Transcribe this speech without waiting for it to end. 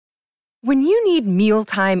When you need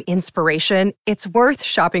mealtime inspiration, it's worth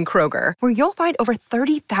shopping Kroger, where you'll find over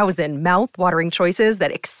 30,000 mouth-watering choices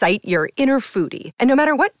that excite your inner foodie. And no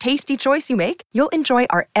matter what tasty choice you make, you'll enjoy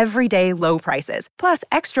our everyday low prices, plus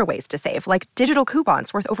extra ways to save, like digital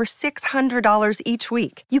coupons worth over $600 each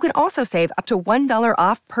week. You can also save up to $1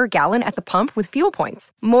 off per gallon at the pump with fuel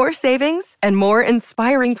points. More savings and more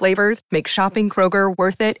inspiring flavors make shopping Kroger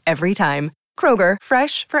worth it every time. Kroger,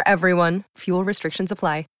 fresh for everyone. Fuel restrictions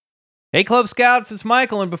apply. Hey, Club Scouts, it's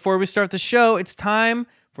Michael, and before we start the show, it's time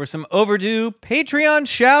for some overdue Patreon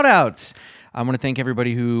shout-outs. I want to thank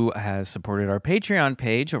everybody who has supported our Patreon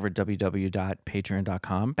page over at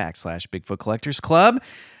www.patreon.com/Bigfoot Collectors Club.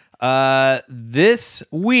 This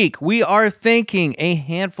week, we are thanking a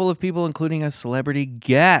handful of people, including a celebrity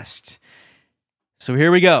guest. So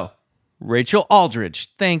here we go. Rachel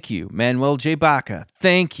Aldridge, thank you. Manuel J. Baca,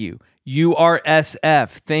 thank you. URSF,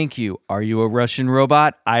 thank you. Are you a Russian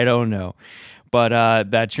robot? I don't know. But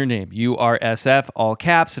that's your name. URSF, all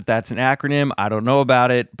caps. If that's an acronym, I don't know about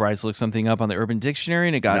it. Bryce looked something up on the Urban Dictionary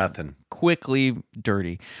and it got quickly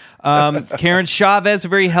dirty. Karen Chavez, a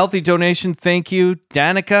very healthy donation. Thank you.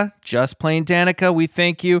 Danica, just plain Danica, we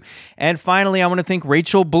thank you. And finally, I want to thank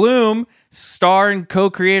Rachel Bloom, star and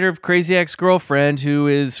co-creator of Crazy Ex-Girlfriend, who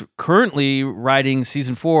is currently writing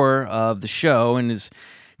season 4 of the show and is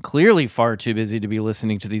clearly far too busy to be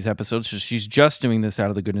listening to these episodes, so she's just doing this out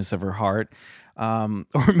of the goodness of her heart. Or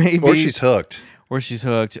she's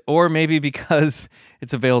hooked. Or maybe because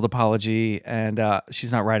it's a veiled apology and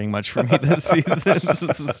she's not writing much for me this season.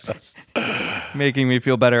 This is making me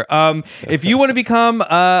feel better. If you want to become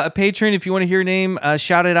a patron, if you want to hear your name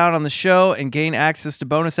shouted out on the show and gain access to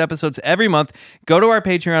bonus episodes every month, go to our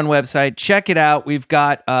Patreon website, check it out. We've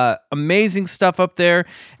got amazing stuff up there,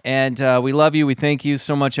 and we love you. We thank you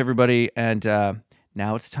so much, everybody. And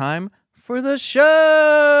now it's time for the show.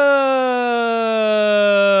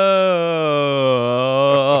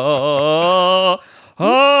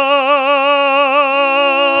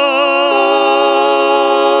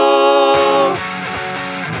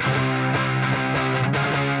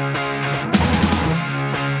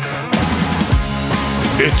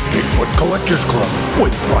 It's Bigfoot Collectors Club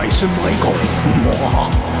with Bryce and Michael.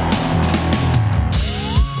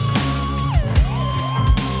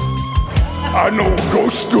 I know a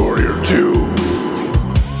ghost story or two.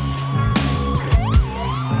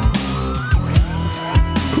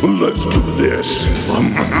 Let's do this.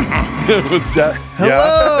 What's that?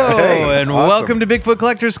 Hello, and welcome to Bigfoot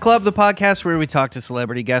Collectors Club, the podcast where we talk to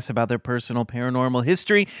celebrity guests about their personal paranormal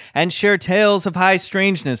history and share tales of high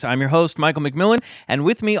strangeness. I'm your host, Michael McMillan, and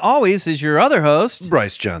with me always is your other host,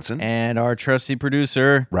 Bryce Johnson, and our trusty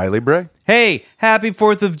producer, Riley Bray. Hey, happy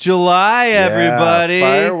 4th of July, everybody.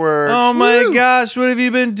 Fireworks. Oh my gosh, what have you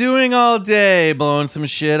been doing all day? Blowing some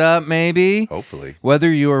shit up, maybe? Hopefully.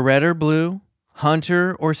 Whether you are red or blue,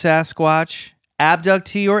 hunter or Sasquatch,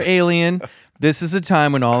 abductee or alien, this is a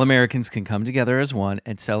time when all Americans can come together as one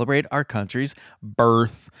and celebrate our country's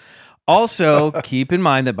birth. Also, keep in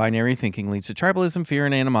mind that binary thinking leads to tribalism, fear,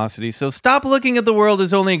 and animosity, so stop looking at the world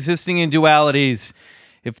as only existing in dualities.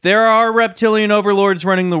 If there are reptilian overlords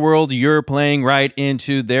running the world, you're playing right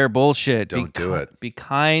into their bullshit. Don't do it. Be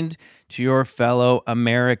kind to your fellow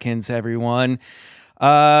Americans, everyone.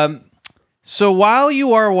 So while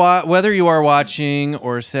you are whether you are watching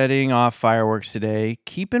or setting off fireworks today,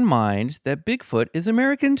 keep in mind that Bigfoot is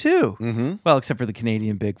American too. Mm-hmm. Well, except for the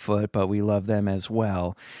Canadian Bigfoot, but we love them as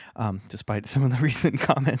well, despite some of the recent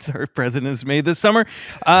comments our president has made this summer.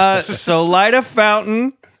 So light a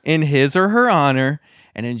fountain in his or her honor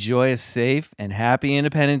and enjoy a safe and happy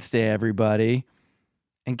Independence Day, everybody.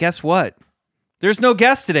 And guess what? There's no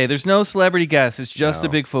guest today. There's no celebrity guest. It's just the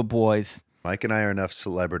Bigfoot boys. Mike and I are enough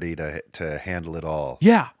celebrity to handle it all.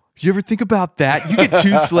 Yeah. You ever think about that? You get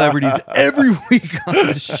 2 celebrities every week on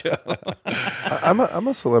the show. I'm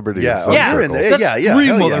a celebrity. Yeah, you're in there. That's Yeah, 3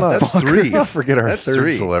 That's 3. Let's forget our That's third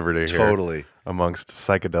 3. celebrity here. Totally. Amongst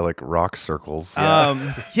psychedelic rock circles.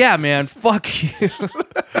 Yeah, man. Fuck you.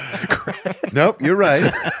 Nope, you're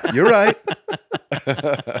right. You're right.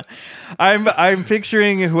 I'm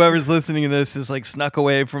picturing whoever's listening to this is like snuck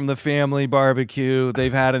away from the family barbecue.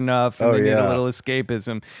 They've had enough and they need a little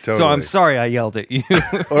escapism. Totally. So I'm sorry I yelled at you.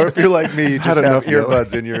 Or if you're like me, you just have enough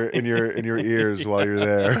earbuds in your ears while you're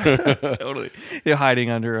there. Totally. You're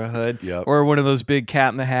hiding under a hood. Yep. Or one of those big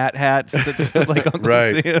Cat in the Hat hats that's like Uncle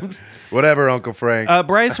Right. Sam's. Whatever, Uncle Frank.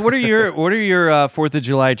 Bryce, what are your 4th of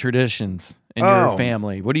July traditions in your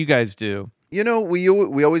family? What do you guys do? We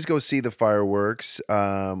always go see the fireworks.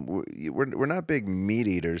 We're not big meat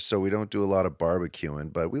eaters, so we don't do a lot of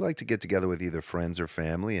barbecuing. But we like to get together with either friends or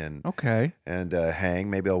family and Okay. hang.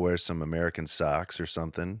 Maybe I'll wear some American socks or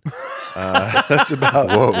something. That's about.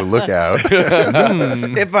 Whoa, look out.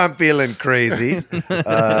 If I'm feeling crazy.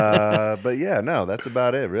 But yeah, no, that's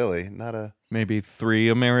about it. Really, not a. Maybe 3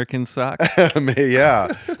 American socks.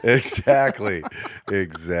 Yeah, exactly.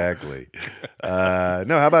 No,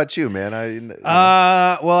 how about you, man?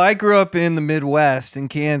 Well, I grew up in the Midwest in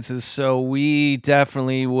Kansas, so we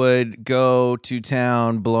definitely would go to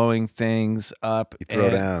town blowing things up. You throw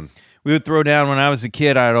down. We would throw down. When I was a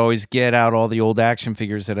kid, I'd always get out all the old action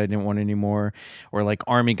figures that I didn't want anymore, or like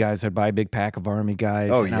Army Guys. I'd buy a big pack of Army Guys.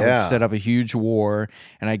 Oh, and I yeah. would set up a huge war,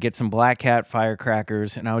 and I'd get some Black Cat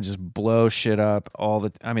firecrackers, and I would just blow shit up all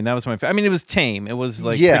the. I mean, that was my. I mean, it was tame. It was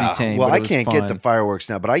like pretty tame. Well, but I it was can't get fun. the fireworks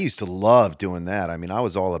now, but I used to love doing that. I mean, I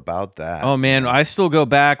was all about that. Oh man, I still go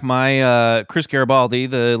back. My Chris Garibaldi,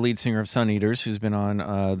 the lead singer of Sun Eaters, who's been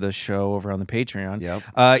on the show over on the Patreon.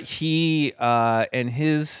 Yep. He and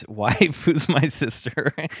his wife, who's my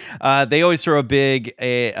sister, they always throw a big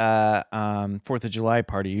 4th of July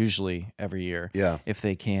party, usually every year, if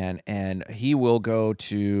they can. And he will go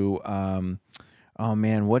to oh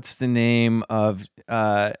man, what's the name of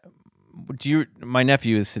my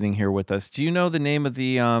nephew is sitting here with us. Do you know the name of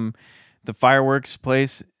the fireworks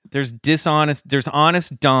place? There's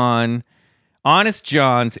Honest Don, Honest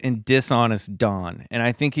John's, and Dishonest Don, and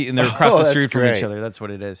I think they're across the street from each other. That's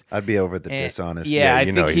what it is. I'd be over at the Dishonest. Yeah, I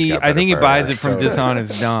think he buys it from fireworks.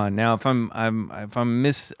 Dishonest Don. Now, if I'm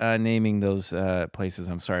misnaming those places,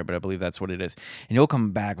 I'm sorry, but I believe that's what it is. And he'll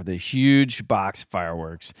come back with a huge box of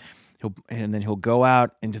fireworks. Then he'll go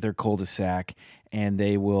out into their cul-de-sac, and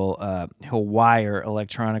he'll wire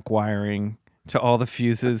electronic wiring to all the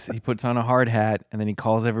fuses. He puts on a hard hat, and then he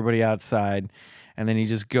calls everybody outside, and then he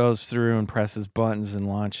just goes through and presses buttons and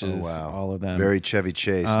launches all of them. Very Chevy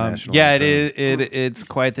Chase. National Yeah, Anthem. it's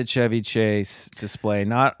quite the Chevy Chase display.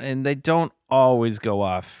 And they don't always go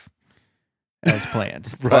off as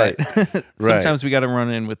planned. Right. But sometimes we got to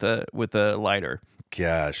run in with a lighter.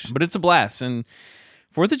 Gosh. But it's a blast. And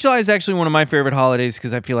 4th of July is actually one of my favorite holidays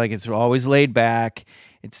because I feel like it's always laid back.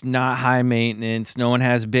 It's not high maintenance. No one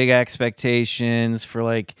has big expectations for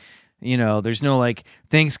there's no like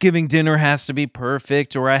Thanksgiving dinner has to be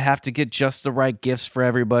perfect or I have to get just the right gifts for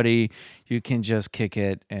everybody. You can just kick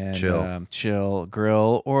it and chill,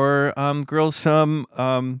 grill, or grill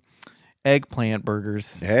some eggplant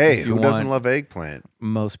burgers. Hey, if you who doesn't want. love eggplant?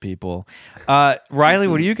 Most people. Riley,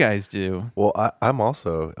 what do you guys do? Well, I'm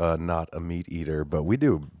also not a meat eater, but we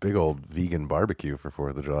do a big old vegan barbecue for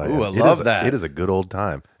 4th of July. Ooh, and I love that. It is a good old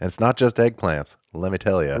time. And it's not just eggplants, let me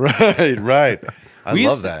tell you. Right. I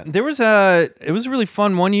love that. It was really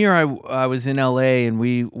fun. One year I was in LA and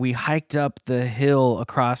we hiked up the hill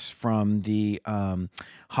across from the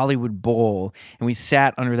Hollywood Bowl, and we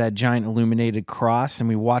sat under that giant illuminated cross and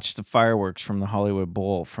we watched the fireworks from the Hollywood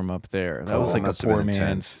Bowl from up there. That was like a must have poor been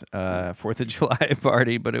man's 4th of July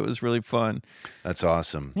party, but it was really fun. That's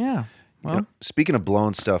awesome. Yeah. Well, Speaking of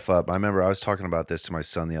blowing stuff up, I remember I was talking about this to my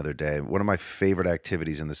son the other day. One of my favorite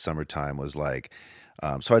activities in the summertime was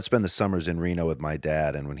so I'd spend the summers in Reno with my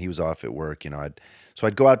dad, and when he was off at work,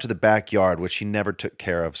 I'd go out to the backyard, which he never took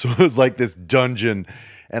care of. So it was like this dungeon,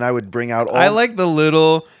 and I would bring out all... I like the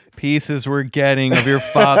little pieces we're getting of your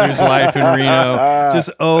father's life in Reno just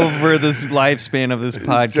over this lifespan of this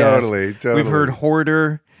podcast. Totally. We've heard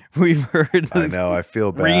hoarder. We've heard. I know. I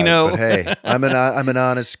feel bad. Reno. But hey, I'm an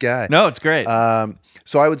honest guy. No, it's great.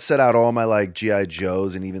 So I would set out all my G.I.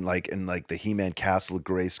 Joes and even in the He-Man Castle of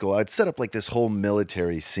Grayskull. I'd set up this whole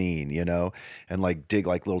military scene, and dig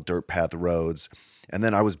little dirt path roads. And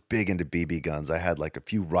then I was big into BB guns. I had a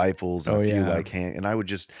few rifles and a few hand, and I would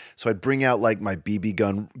I'd bring out my BB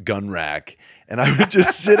gun rack, and I would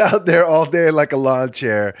just sit out there all day like a lawn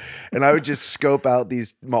chair, and I would just scope out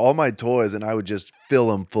all my toys, and I would just fill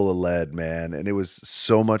them full of lead, man. And it was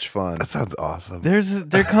so much fun. That sounds awesome.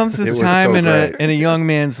 There comes It this was time so in great. a young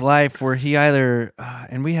man's life where he either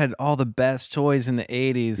and we had all the best toys in the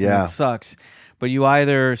 80s, Yeah. and it sucks, but you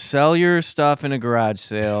either sell your stuff in a garage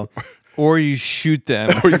sale or you shoot them.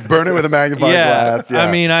 Or you burn it with a magnifying glass. Yeah.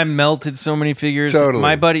 I mean, I melted so many figures. Totally.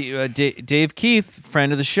 My buddy Dave Keith,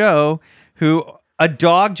 friend of the show, who a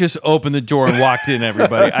dog just opened the door and walked in.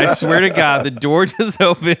 Everybody, I swear to God, the door just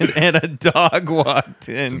opened and a dog walked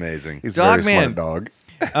in. It's amazing. He's Dog a very man. smart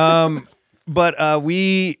dog. But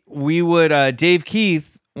we would Dave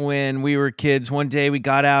Keith when we were kids. One day we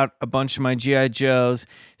got out a bunch of my G.I. Joes,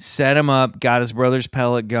 set him up, got his brother's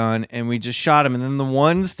pellet gun, and we just shot him. And then the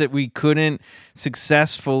ones that we couldn't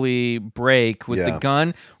successfully break with the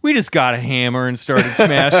gun, we just got a hammer and started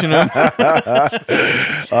smashing them.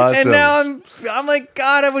 Awesome. And now I'm like,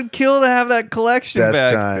 God, I would kill to have that collection Best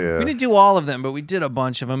back. time. Yeah. We didn't do all of them, but we did a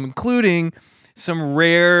bunch of them, including some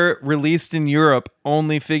rare released in Europe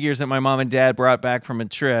only figures that my mom and dad brought back from a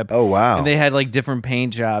trip. Oh, wow. And they had like different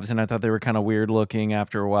paint jobs, and I thought they were kind of weird looking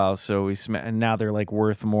after a while. So and now they're like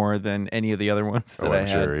worth more than any of the other ones that I I'm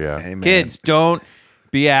had. sure, yeah. Hey, man. Kids, don't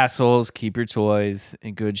be assholes. Keep your toys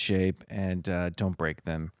in good shape and don't break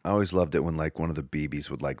them. I always loved it when like one of the BBs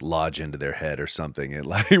would like lodge into their head or something. It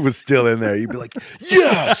like was still in there. You'd be like,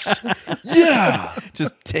 yes, yeah,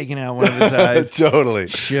 Just taking out one of his eyes. totally.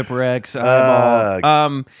 Shipwrecks,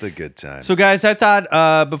 eyeball. The good times. So, guys, I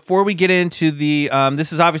thought before we get into the,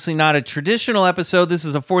 this is obviously not a traditional episode. This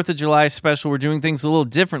is a 4th of July special. We're doing things a little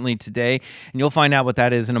differently today, and you'll find out what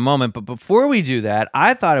that is in a moment. But before we do that,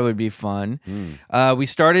 I thought it would be fun. We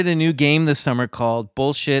started a new game this summer called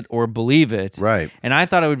Bullshit or Believe It. Right. And I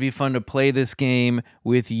thought it would be fun to play this game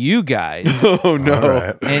with you guys. oh no, All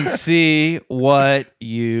right. And see what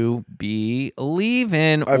you believe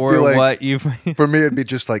in I or feel like- what you for me it'd be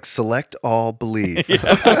just like select all, believe,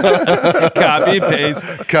 copy paste.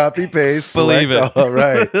 copy paste, Believe select it. all.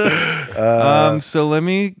 Right. So let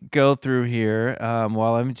me go through here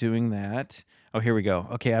while I'm doing that. Oh, here we go.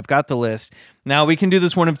 Okay, I've got the list. Now we can do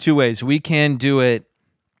this one of two ways. We can do it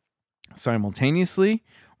simultaneously,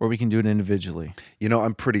 or we can do it individually. You know,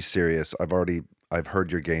 I'm pretty serious. I've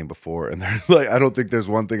heard your game before, and there's like I don't think there's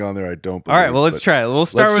one thing on there I don't believe. All right, well, let's but try it. We'll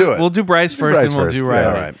start let's with do it. we'll do Bryce first, Bryce and we'll first. do Yeah, Riley.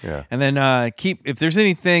 all right. Yeah. And then if there's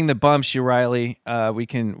anything that bumps you, Riley, we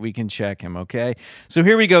can check him. Okay. So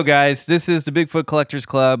here we go, guys. This is the Bigfoot Collectors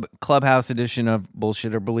Club Clubhouse edition of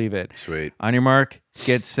Bullshit or Believe It. Sweet. On your mark,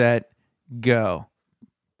 get set, go.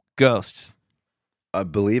 Ghosts,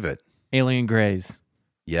 Believe it. alien greys.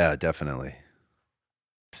 Yeah, definitely.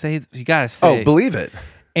 Say you gotta say. Oh, believe it.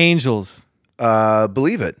 Angels,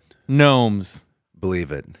 Believe it. gnomes,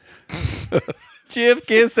 Believe it.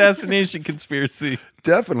 JFK assassination conspiracy,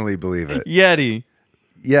 Definitely believe it. Yeti,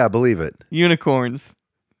 Yeah, believe it. unicorns.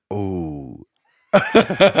 Oh.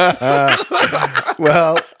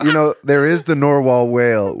 Well, you know, there is the Narwhal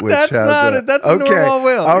whale, which That's has not a, it. That's a okay. narwhal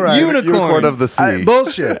whale. All right. Unicorn of the sea.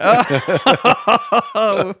 Bullshit.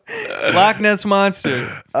 Loch Ness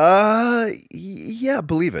monster, Yeah,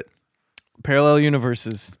 believe it. parallel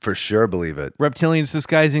universes, For sure, believe it. reptilians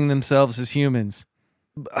disguising themselves as humans,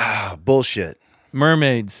 Bullshit.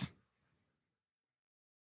 mermaids,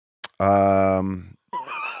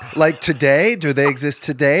 Like today, do they exist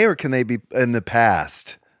today, or can they be in the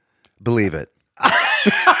past? Believe it.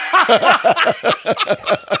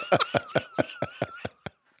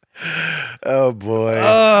 Oh boy.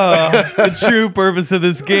 Oh, the true purpose of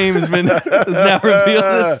this game has now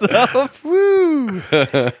revealed itself. Woo.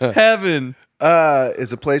 Heaven,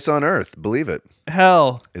 Is a place on earth. Believe it.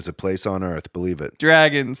 hell, Is a place on earth. Believe it.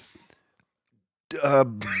 dragons. Uh,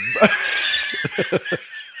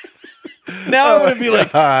 Now it would be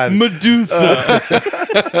like God.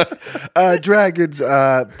 Medusa. Dragons.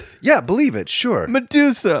 Yeah, believe it. Sure.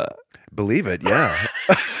 Medusa. Believe it. Yeah.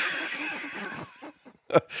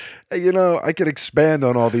 You know, I could expand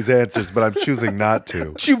on all these answers, but I'm choosing not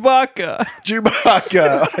to. Chewbacca.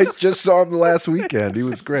 Chewbacca. I just saw him last weekend. He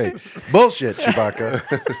was great. Bullshit, Chewbacca.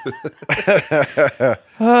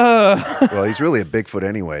 Well, he's really a Bigfoot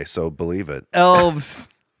anyway, so believe it. Elves.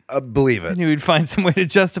 Believe I it. knew we'd find some way to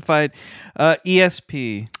justify it.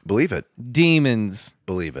 ESP. Believe it. Demons.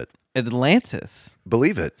 Believe it. Atlantis.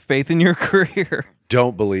 Believe it. Faith in your career.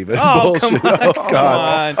 Don't believe it. Oh, Bullshit. come on, Oh, come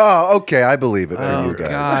God. on. Oh, okay. I believe it for Oh, you guys.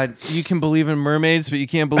 God. You can believe in mermaids, but you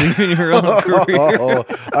can't believe in your own career. Oh,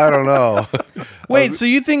 I don't know. Wait, so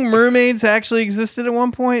you think mermaids actually existed at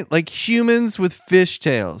one point? Like humans with fish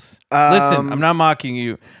tails? Listen, I'm not mocking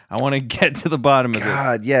you. I want to get to the bottom of this.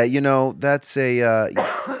 God, yeah, you know, that's a,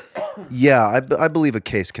 yeah, I believe a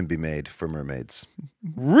case can be made for mermaids.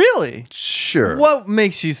 Really? Sure. What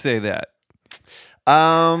makes you say that?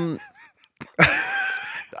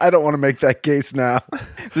 I don't want to make that case now.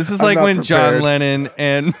 This is I'm like not when John prepared. Lennon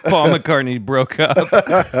and Paul McCartney broke up.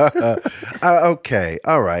 Okay,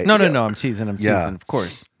 all right. No, I'm teasing. Yeah. Of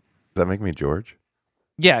course. Does that make me George?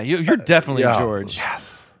 Yeah, you're definitely yeah. George.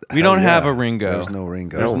 Yes. We don't Hell have yeah. a Ringo. There's no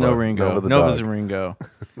Ringo. There's no Nova. Ringo. Nova the Nova's dog. a Ringo.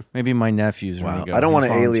 Maybe my nephew's Wow. Ringo. I don't want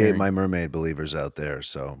to He's alienate voluntary. my mermaid believers out there,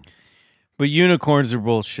 so. But unicorns are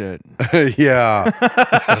bullshit. Yeah.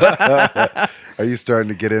 Are you starting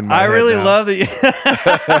to get in my I head really now? love that.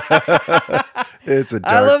 It's a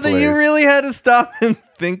dark I love that you place. really had to stop and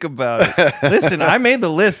think about it. Listen, I made the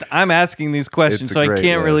list. I'm asking these questions, It's a so I great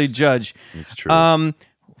can't really list. judge. It's true.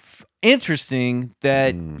 Interesting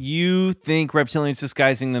that you think reptilians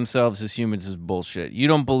disguising themselves as humans is bullshit. You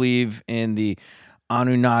don't believe in the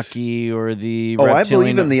Anunnaki or the I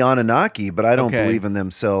reptilian. believe in the Anunnaki, but I don't Okay. believe in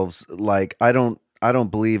themselves. Like I don't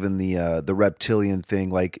believe in the reptilian thing,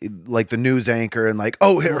 like the news anchor and like,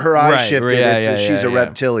 oh, her eyes Right, shifted. yeah, She's a yeah.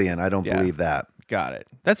 reptilian. I don't Yeah. believe that. Got it.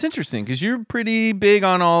 That's interesting because you're pretty big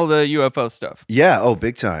on all the UFO stuff. Yeah, oh,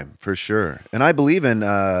 big time for sure. And I believe in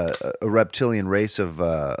a reptilian race of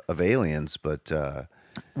aliens, but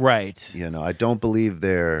Right. I don't believe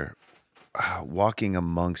they're walking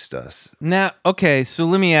amongst us. Now, okay, so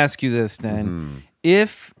let me ask you this then: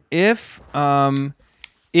 if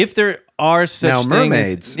there are such Now, things,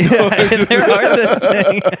 mermaids. if there are such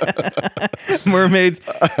things, mermaids.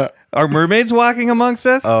 Are mermaids walking amongst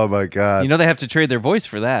us? Oh my God! You know they have to trade their voice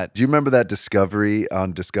for that. Do you remember that Discovery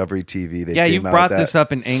on Discovery TV? They Yeah, came you've out brought with this that.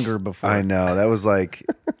 up in anger before. I know. That was like,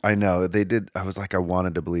 I know. They did. I was like, I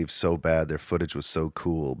wanted to believe so bad. Their footage was so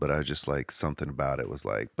cool, but I was just like, something about it was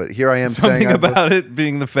like, but here I am Something saying about it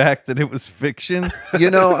being the fact that it was fiction.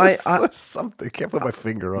 I Something. Can't put my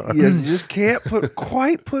finger on. yes, you just can't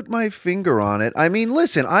quite put my finger on it. I mean,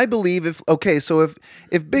 listen, I believe if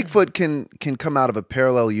Bigfoot can come out of a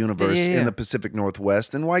parallel universe Yeah. in the Pacific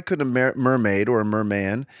Northwest, then why couldn't a mermaid or a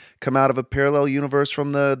merman come out of a parallel universe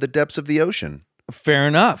from the depths of the ocean? Fair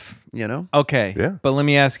enough. Okay. Yeah. But let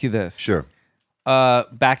me ask you this. Sure.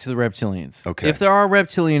 Back to the reptilians. Okay. If there are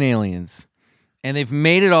reptilian aliens and they've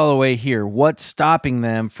made it all the way here, what's stopping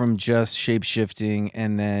them from just shape-shifting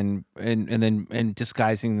and then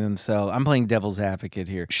disguising themselves? I'm playing devil's advocate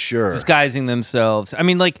here. Sure. Disguising themselves. I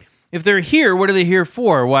mean, like, if they're here, what are they here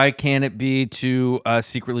for? Why can't it be to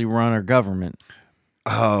secretly run our government?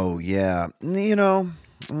 Oh yeah.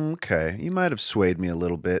 Okay. You might have swayed me a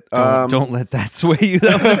little bit. Don't let that sway you.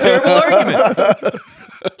 That was a terrible argument.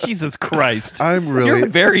 Jesus Christ. You're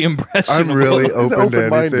very impressionable. I'm really open to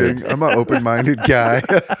open-minded. anything. I'm an open-minded guy.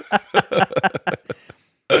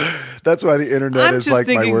 That's why the internet I'm is just like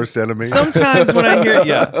my thinking, worst enemy. Sometimes when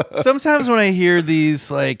I hear these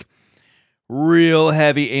like real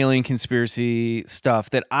heavy alien conspiracy stuff,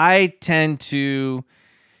 that I tend to,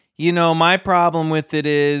 my problem with it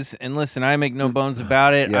is, and listen, I make no bones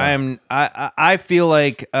about it. Yeah. I feel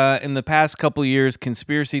like in the past couple years,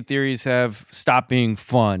 conspiracy theories have stopped being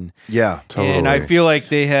fun. Yeah. Totally. And I feel like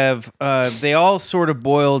they have, they all sort of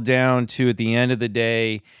boil down to, at the end of the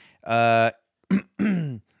day,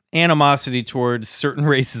 animosity towards certain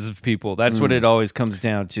races of people. That's what it always comes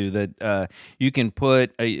down to, that you can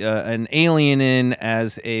put an alien in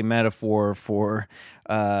as a metaphor for,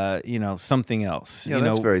 something else. Yeah,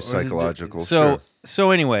 that's very psychological, So, sure.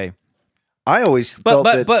 so anyway, I always felt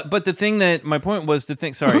that. but the thing that my point was to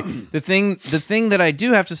think. Sorry, the thing that I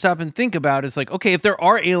do have to stop and think about is like, okay, if there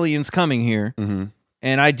are aliens coming here,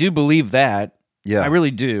 and I do believe that, Yeah. I really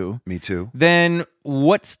do. Me too. Then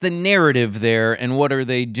what's the narrative there, and what are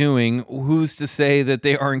they doing? Who's to say that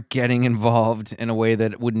they aren't getting involved in a way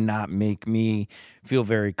that would not make me feel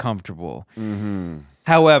very comfortable?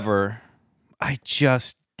 However,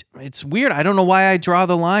 it's weird. I don't know why I draw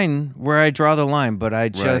the line where I draw the line, but I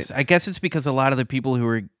guess it's because a lot of the people who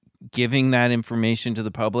are giving that information to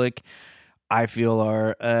the public, I feel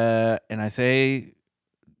are, and I say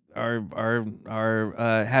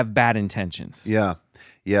are have bad intentions. Yeah.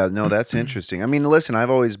 Yeah, no, that's interesting. I mean, listen,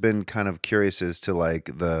 I've always been kind of curious as to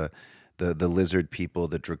like the lizard people,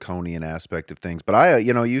 the draconian aspect of things. But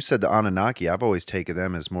you said the Anunnaki. I've always taken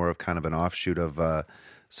them as more of kind of an offshoot of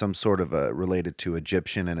some sort of related to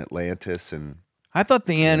Egyptian and Atlantis. And I thought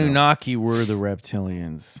the Anunnaki were the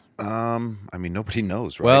reptilians. I mean, nobody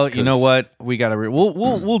knows, right? Well, you know 'Cause- what? We gotta.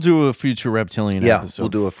 We'll do a future reptilian Yeah, episode. we'll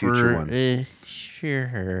do a future one.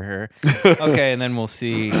 Sure. Okay, and then we'll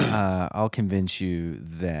see. I'll convince you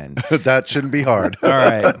then. that shouldn't be hard. All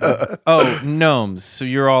right. Oh, gnomes. So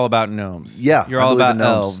you're all about gnomes. Yeah, You're I all believe about in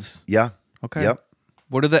gnomes. elves. Yeah. Okay. Yep.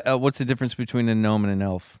 What's the difference between a gnome and an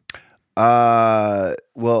elf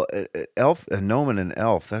Well, a gnome and an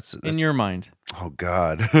elf. That's in your mind? oh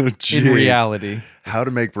God, In Jeez. reality. How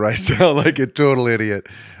to make Bryce sound like a total idiot.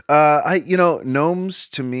 Gnomes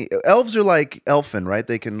to me, elves are like elfin, right?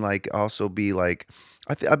 They can like also be like,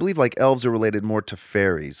 I believe like elves are related more to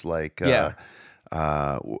fairies, like Yeah.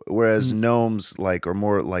 Whereas gnomes like are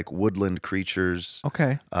more like woodland creatures,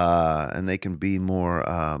 Okay. and they can be more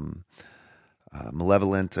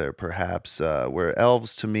malevolent, or perhaps where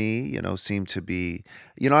elves to me, seem to be,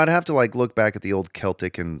 I'd have to like look back at the old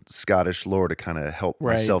Celtic and Scottish lore to kind of help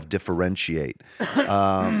Right. myself different.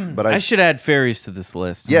 But I should add fairies to this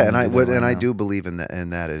list. yeah, I'm and gonna I do would, that and right I now. do believe in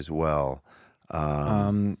that as well.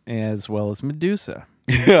 As well as Medusa.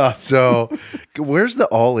 Yeah. So, where's the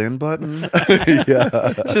all-in button?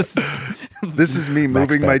 Yeah. Just This is me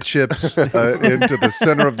moving my chips into the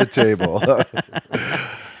center of the table.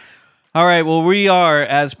 all right. Well, we are,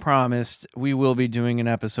 as promised, we will be doing an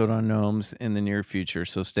episode on gnomes in the near future.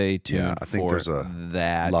 So stay tuned. Yeah, I think for there's a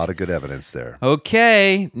that. lot of good evidence there.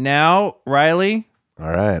 Okay, now Riley,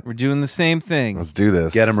 All right, we're doing the same thing. let's do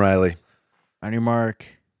this. Get him, Riley. On your mark,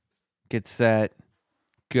 get set,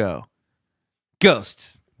 go.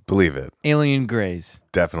 Ghosts, Believe it. alien greys,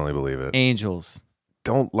 Definitely believe it. angels,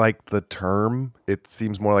 Don't like the term. It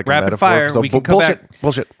seems more like Rapid a metaphor. fire, So we can come bullshit. back.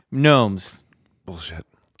 Bullshit. gnomes, Bullshit.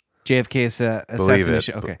 JFK Believe it.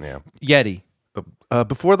 assassination. Okay, Yeah. Yeti,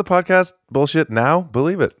 Before the podcast, bullshit. Now,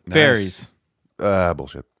 believe it. fairies,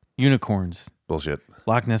 Bullshit. unicorns, Bullshit.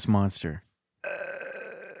 Loch Ness monster,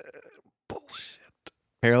 Bullshit.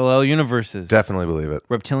 parallel universes, Definitely believe it.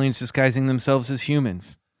 reptilians disguising themselves as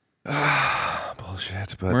humans,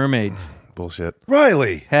 Bullshit. But mermaids, bullshit.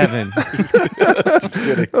 Riley. heaven.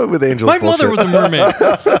 With angels. My bullshit. mother was a mermaid.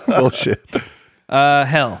 bullshit.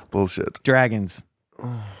 Hell, Bullshit. dragons,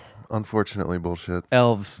 Unfortunately, bullshit.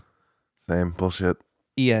 elves, Same. Bullshit.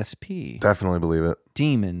 ESP, Definitely believe it.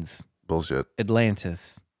 demons, Bullshit.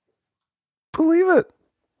 Atlantis, Believe it.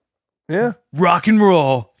 Yeah. rock and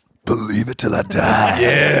roll. Believe it till I die.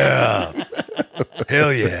 Yeah.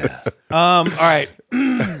 Hell yeah. All right.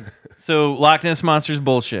 So Loch Ness monster's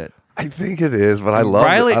bullshit. I think it is, but I love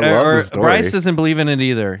Riley, it. I love or the story. Bryce doesn't believe in it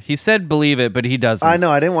either. He said believe it, but he doesn't. I know.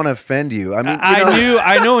 I didn't want to offend you. I mean,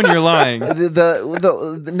 I know when you're lying.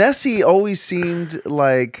 the Nessie always seemed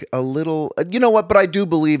like a little. You know what? But I do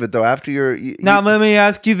believe it though. After Now let me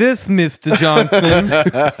ask you this, Mr. Johnson.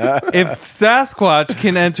 If Sasquatch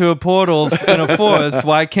can enter a portal in a forest,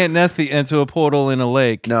 why can't Nessie enter a portal in a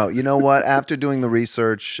lake? No, you know what? After doing the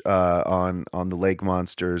research on the lake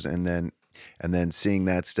monsters and then seeing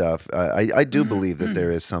that stuff, I do believe that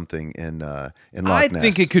there is something in Loch I Ness.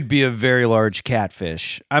 think it could be a very large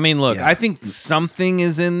catfish. I mean, look, Yeah. I think something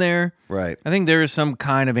is in there. Right. I think there is some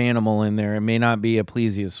kind of animal in there. It may not be a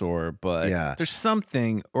plesiosaur, but Yeah. there's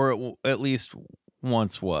something, or at least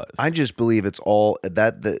once was. I just believe it's all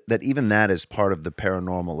that even that is part of the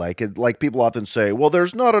paranormal. Like people often say, well,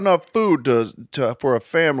 there's not enough food for a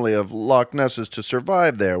family of Loch Nesses to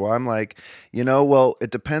survive there. Well, I'm like, well,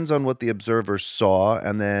 it depends on what the observers saw,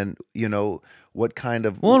 and then what kind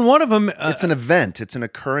of. well, and one of them, it's an event, it's an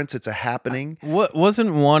occurrence, it's a happening. what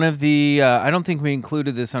wasn't one of the? I don't think we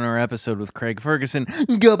included this on our episode with Craig Ferguson.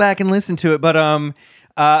 Go back and listen to it, but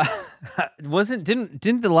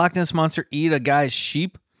didn't the Loch Ness monster eat a guy's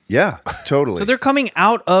sheep? Yeah, totally. So they're coming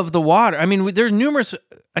out of the water. I mean, there's numerous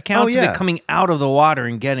accounts of yeah. it coming out of the water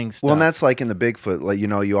and getting stuff. Well, and that's like in the Bigfoot, like,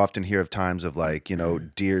 you often hear of times of like,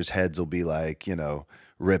 deer's heads will be like,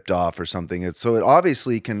 ripped off or something. So it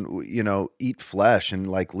obviously can, eat flesh and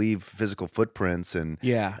like leave physical footprints and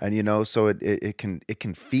Yeah. and so it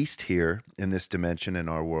can feast here in this dimension in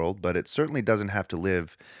our world, but it certainly doesn't have to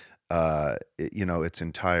live, its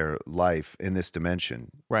entire life in this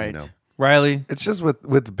dimension. right. Riley, It's just with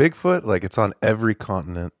Bigfoot, like it's on every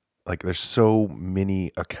continent. Like there's so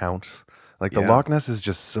many accounts. Like the Yeah. Loch Ness is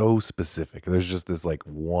just so specific. There's just this like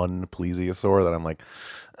one plesiosaur that I'm like,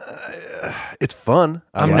 it's fun.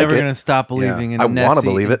 I I'm like never it. gonna stop believing in I want to Nessie.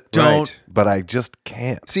 believe it. Don't. Right. But I just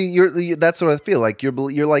can't. See, that's what I feel like. You're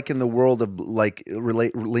like in the world of like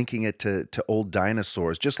linking it to old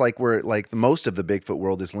dinosaurs, just like where like most of the Bigfoot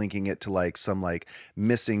world is linking it to like some like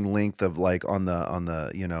missing link of like on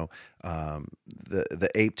the the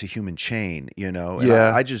ape to human chain, And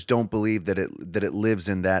Yeah. I just don't believe that it lives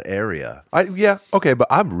in that area. Okay, but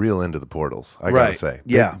I'm real into the portals. I gotta Right. say,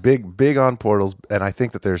 Yeah. big on portals, and I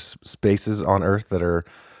think that there's spaces on Earth that are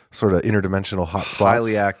sort of interdimensional hotspots.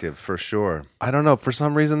 Highly active for sure. I don't know. For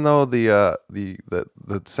some reason, though, the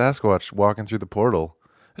Sasquatch walking through the portal,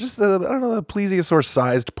 I don't know, the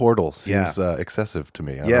plesiosaur-sized portal seems excessive to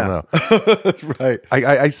me. I don't know. Right.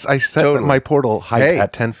 I set Totally. my portal height Hey.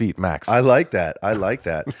 at 10 feet max. I like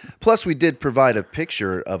that. Plus, we did provide a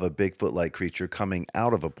picture of a Bigfoot-like creature coming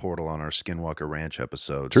out of a portal on our Skinwalker Ranch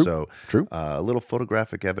episode. True. So, True. A little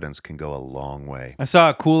photographic evidence can go a long way. I saw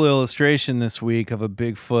a cool illustration this week of a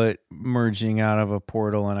Bigfoot merging out of a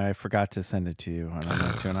portal, and I forgot to send it to you. I don't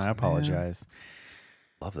know to, and I apologize.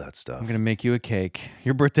 Love that stuff. I'm going to make you a cake.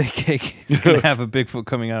 Your birthday cake is going to have a Bigfoot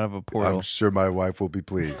coming out of a portal. I'm sure my wife will be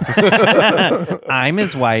pleased. I'm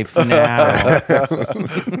his wife now.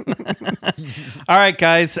 All right,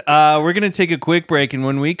 guys, we're going to take a quick break. And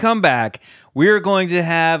when we come back, we're going to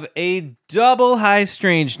have a double high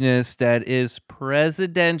strangeness that is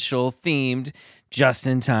presidential themed just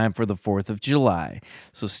in time for the 4th of July.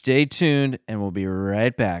 So stay tuned and we'll be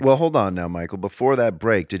right back. Well, hold on now, Michael. Before that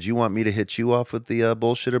break, did you want me to hit you off with the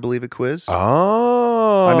bullshit or believe it quiz?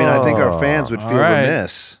 Oh. I mean, I think our fans would feel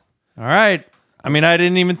remiss. All right. I mean, I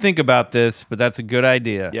didn't even think about this, but that's a good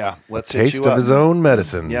idea. Yeah, let's hit Taste you of up. his own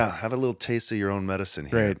medicine. Yeah, have a little taste of your own medicine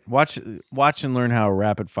here. Great. Watch and learn how a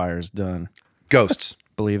rapid fire is done. Ghosts,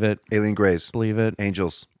 Believe it. alien grays, Believe it.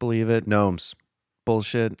 angels, Believe it. gnomes,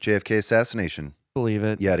 Bullshit. JFK assassination, Believe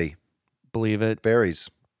it. Yeti, Believe it. fairies,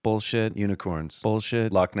 Bullshit. unicorns,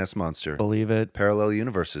 Bullshit. Loch Ness monster, Believe it. parallel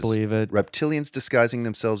universes, Believe it. reptilians disguising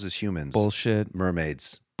themselves as humans, Bullshit.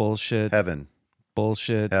 mermaids, Bullshit. heaven,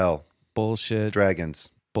 Bullshit. hell, Bullshit. dragons,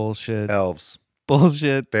 Bullshit. elves,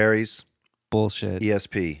 Bullshit. fairies, Bullshit.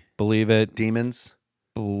 ESP, Believe it. demons,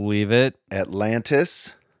 Believe it.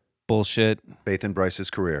 Atlantis, Bullshit. Faith and Bryce's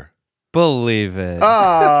career. Believe it.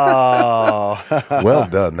 Oh, Well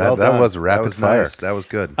done. That was rapid That was fire. nice. That was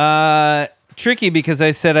good. Tricky because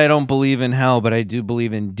I said I don't believe in hell, but I do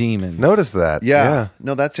believe in demons. Notice that. Yeah.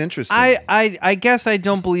 No, that's interesting. I guess I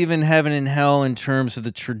don't believe in heaven and hell in terms of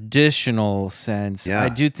the traditional sense. Yeah. I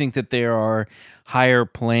do think that there are higher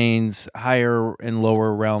planes, higher and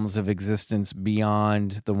lower realms of existence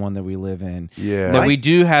beyond the one that we live in. Yeah. That we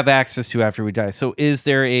do have access to after we die. So is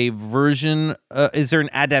there a version, is there an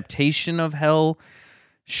adaptation of hell?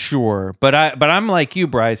 Sure. But I'm like you,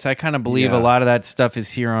 Bryce. I kind of believe Yeah. a lot of that stuff is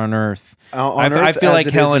here on earth. On I earth feel as like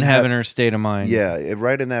it hell is and in heaven are a state of mind. Yeah,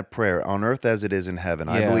 right in that prayer, on earth as it is in heaven.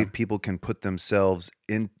 I Yeah. believe people can put themselves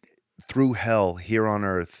in through hell here on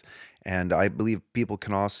earth, and I believe people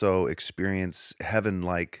can also experience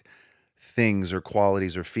heaven-like things or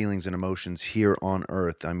qualities or feelings and emotions here on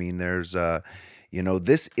earth. I mean, there's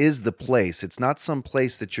this is the place. It's not some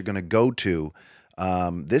place that you're going to go to.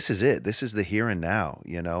 This is it. This is the here and now.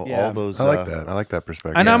 Yeah. All those. I like that. I like that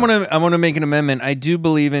perspective. And I'm gonna make an amendment. I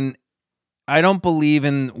don't believe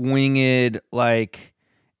in winged like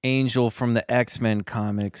Angel from the X-Men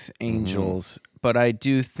comics, Angels, but I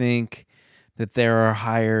do think that there are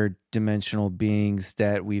higher dimensional beings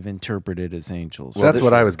that we've interpreted as angels. That's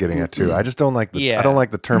what I was getting at too. I just don't like the I don't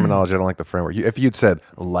like the terminology. I don't like the framework. If you'd said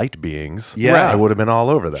light beings, Yeah. I would have been all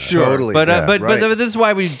over that. Sure, Totally. but Yeah, but right. this is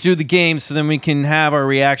why we do the game, so then we can have our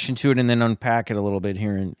reaction to it and then unpack it a little bit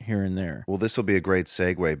here and there. Well, this will be a great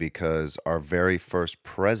segue because our very first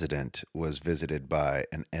president was visited by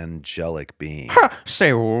an angelic being.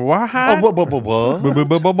 Say what?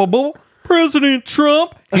 What? President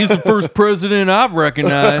Trump. He's the first president I've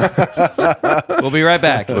recognized. We'll be right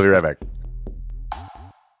back. We'll be right back.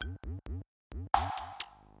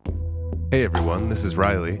 Hey everyone, this is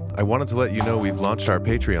Riley. I wanted to let you know we've launched our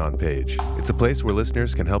Patreon page. It's a place where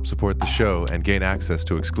listeners can help support the show and gain access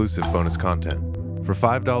to exclusive bonus content. For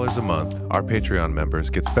 $5 a month, our Patreon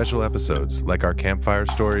members get special episodes like our campfire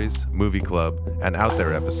stories, movie club, and Out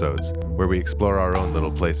There episodes, where we explore our own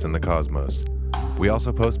little place in the cosmos. We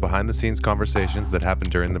also post behind-the-scenes conversations that happen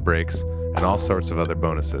during the breaks and all sorts of other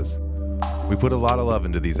bonuses. We put a lot of love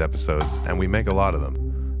into these episodes, and we make a lot of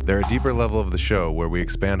them. They're a deeper level of the show where we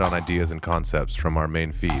expand on ideas and concepts from our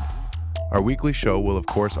main feed. Our weekly show will of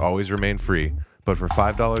course always remain free, but for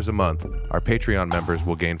 $5 a month, our Patreon members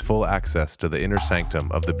will gain full access to the inner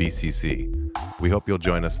sanctum of the BCC. We hope you'll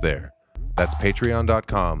join us there. That's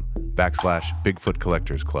patreon.com/Bigfoot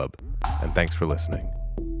Collectors Club. And thanks for listening.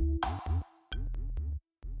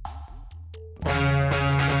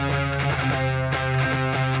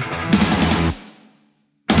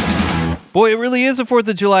 Boy, it really is a 4th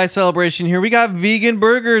of July celebration here. We got vegan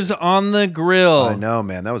burgers on the grill. I know,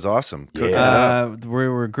 man. That was awesome. Cooking it up.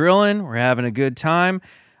 We're grilling. We're having a good time.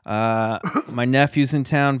 My nephew's in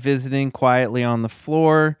town visiting quietly on the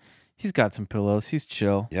floor. He's got some pillows. He's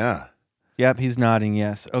chill. Yeah. Yep, he's nodding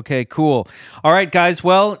yes. Okay, cool. All right, guys.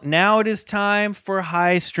 Well, now it is time for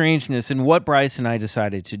High Strangeness. And what Bryce and I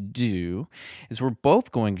decided to do is we're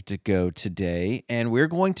both going to go today and we're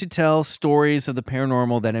going to tell stories of the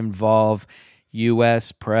paranormal that involve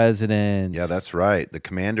U.S. presidents. Yeah, that's right. The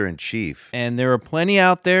commander-in-chief. And there are plenty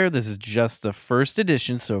out there. This is just the first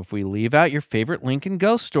edition. So if we leave out your favorite Lincoln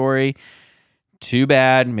ghost story, too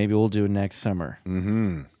bad. Maybe we'll do it next summer.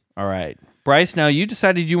 Mm-hmm. All right. Bryce, now you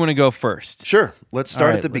decided you want to go first. Sure. Let's start All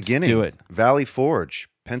right, at the let's beginning. do it. Valley Forge,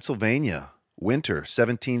 Pennsylvania. winter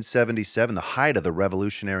 1777, the height of the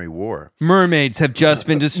Revolutionary War. Mermaids have just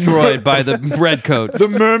been destroyed by the redcoats. The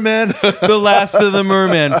merman. The last of the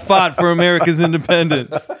mermen fought for America's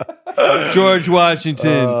independence. George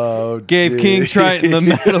Washington gave gee. King Triton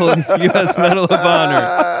the U.S. Medal of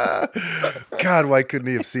Honor. God, why couldn't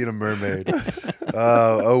he have seen a mermaid?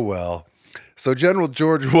 Oh well. So General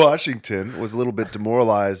George Washington was a little bit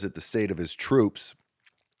demoralized at the state of his troops,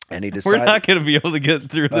 and he decided... We're not going to be able to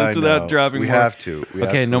get through this I without know. dropping We more. have to. We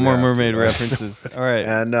Okay, no absolutely more have mermaid to. references. All right.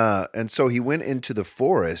 And so he went into the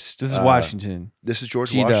forest. This is Washington. This is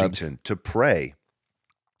George G-dubs. Washington to pray.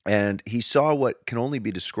 And he saw what can only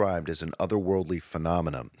be described as an otherworldly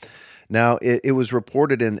phenomenon. Now, it was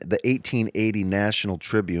reported in the 1880 National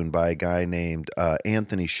Tribune by a guy named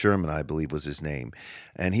Anthony Sherman, I believe was his name.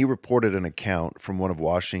 And he reported an account from one of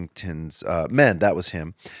Washington's men. That was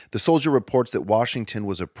him. The soldier reports that Washington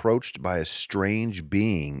was approached by a strange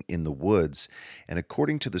being in the woods. And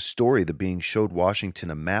according to the story, the being showed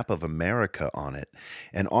Washington a map of America on it.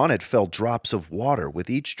 And on it fell drops of water. With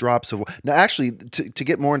each drops of... Now, actually, to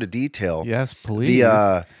get more into detail... Yes, please.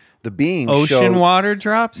 The being Ocean showed, water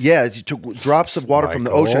drops? Yeah, he took drops of water from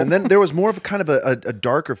the ocean. Michael? And then there was more of a kind of a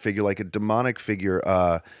darker figure, like a demonic figure,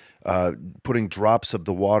 putting drops of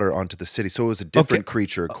the water onto the city. So it was a different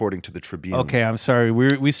creature, according to the Tribune. Okay, I'm sorry.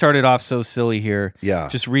 We started off so silly here. Yeah.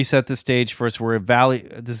 Just reset the stage for us. We're at Valley.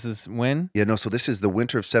 This is when? Yeah, no, so this is the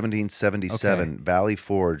winter of 1777, Okay. Valley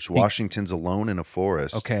Forge. Washington's alone in a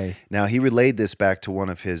forest. Okay. Now, he relayed this back to one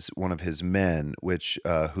of his men, which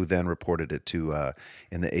who then reported it to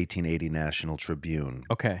in the 1880 National Tribune.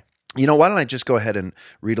 Okay. You know, why don't I just go ahead and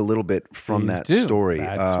read a little bit from Please that do. story?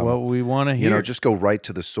 That's what we want to hear. You know, just go right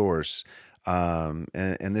to the source. And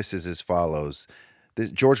this is as follows.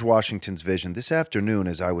 George Washington's vision. This afternoon,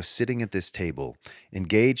 as I was sitting at this table,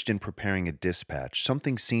 engaged in preparing a dispatch,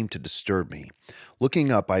 something seemed to disturb me. Looking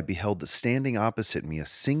up, I beheld standing opposite me a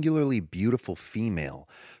singularly beautiful female.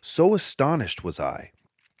 So astonished was I,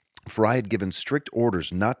 for I had given strict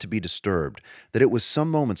orders not to be disturbed, that it was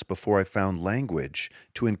some moments before I found language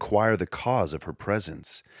to inquire the cause of her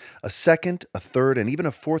presence. A second, a third, and even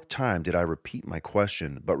a fourth time did I repeat my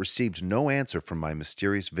question, but received no answer from my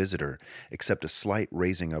mysterious visitor, except a slight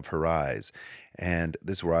raising of her eyes. And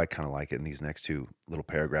this is where I kind of like it in these next two little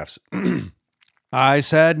paragraphs. I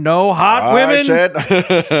said, no hot women.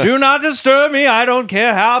 Do not disturb me. I don't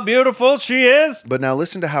care how beautiful she is. But now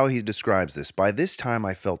listen to how he describes this. By this time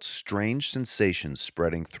I felt strange sensations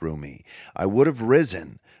spreading through me. I would have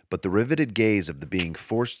risen, but the riveted gaze of the being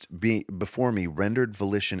before me rendered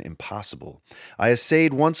volition impossible. I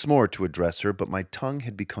essayed once more to address her, but my tongue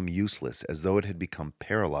had become useless, as though it had become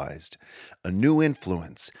paralyzed. A new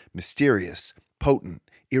influence, mysterious, potent,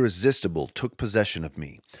 irresistible, took possession of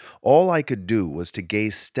me. All I could do was to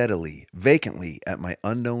gaze steadily, vacantly at my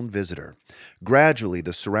unknown visitor. Gradually,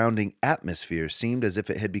 the surrounding atmosphere seemed as if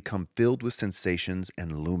it had become filled with sensations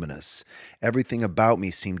and luminous. Everything about me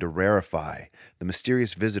seemed to rarefy, the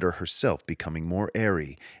mysterious visitor herself becoming more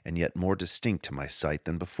airy and yet more distinct to my sight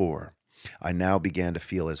than before. I now began to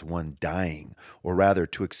feel as one dying, or rather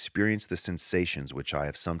to experience the sensations which I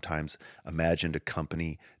have sometimes imagined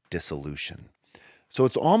accompany dissolution. So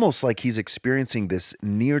it's almost like he's experiencing this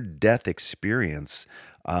near-death experience.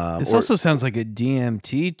 This also sounds like a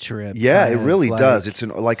DMT trip. Yeah, kind it of really like does. It's an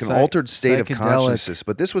altered state of psychedelic. consciousness.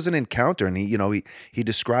 But this was an encounter, and he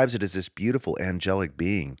describes it as this beautiful angelic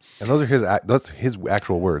being. And those are his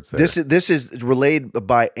actual words. There. This is relayed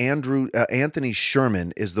by Anthony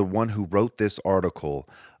Sherman, is the one who wrote this article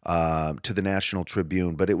to the National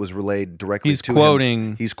Tribune, but it was relayed directly to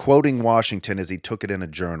him. He's quoting Washington as he took it in a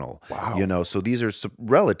journal. Wow. You know, so these are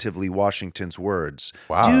relatively Washington's words.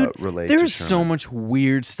 Wow. Dude, relayed to there's Sherman. so much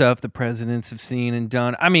weird stuff the presidents have seen and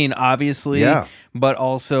done. I mean, obviously, Yeah. but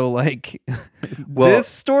also like Well, this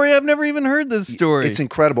story. I've never even heard this story. It's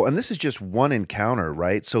incredible. And this is just one encounter,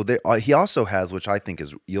 right? So he also has, which I think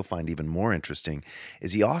is you'll find even more interesting,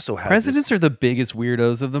 is he also has Presidents are the biggest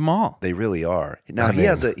weirdos of them all. They really are. Now he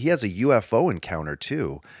has a UFO encounter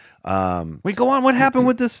too. Wait, go on. What happened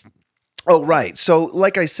with this? Oh, right. So,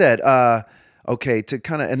 like I said, okay, to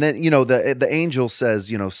kind of, and then the angel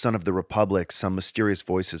says, "Son of the Republic," some mysterious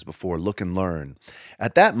voices before. Look and learn.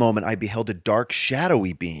 At that moment, I beheld a dark,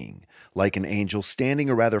 shadowy being, like an angel, standing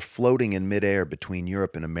or rather floating in midair between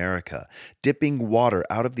Europe and America, dipping water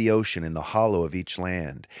out of the ocean in the hollow of each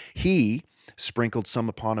land. He, sprinkled some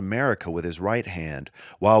upon America with his right hand,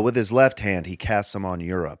 while with his left hand he cast some on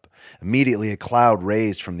Europe. Immediately a cloud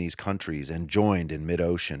raised from these countries and joined in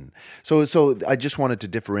mid-ocean. So I just wanted to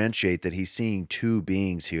differentiate that he's seeing two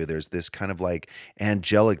beings here. There's this kind of like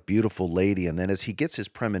angelic, beautiful lady, and then as he gets his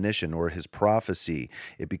premonition or his prophecy,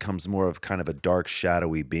 it becomes more of kind of a dark,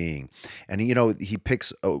 shadowy being. And he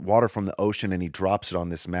picks water from the ocean and he drops it on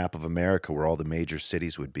this map of America where all the major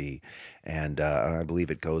cities would be. And I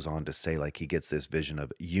believe it goes on to say, like, he gets this vision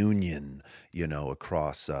of union,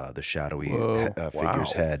 across the shadowy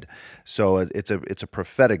figure's head. So it's a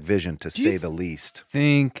prophetic vision, to say the least. Do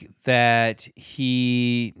you think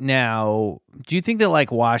that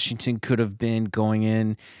like Washington could have been going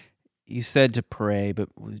in? You said to pray, but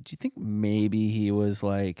do you think maybe he was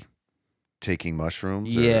like taking mushrooms?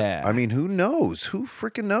 Yeah. I mean, who knows? Who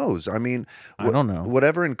freaking knows? I mean, I don't know.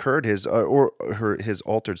 Whatever incurred his his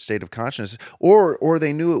altered state of consciousness, or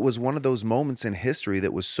they knew it was one of those moments in history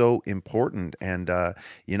that was so important, and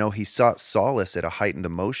he sought solace at a heightened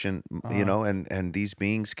emotion, and these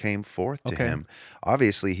beings came forth to him.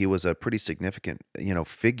 Obviously, he was a pretty significant,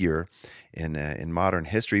 figure in modern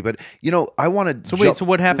history. But I wanted. So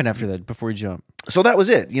what happened after that? Before we jump. So that was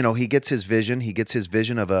it. He gets his vision. He gets his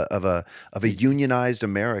vision of a unionized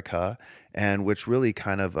America, and which really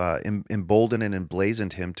kind of emboldened and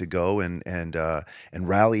emblazoned him to go and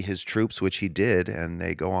rally his troops, which he did, and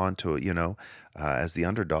they go on to as the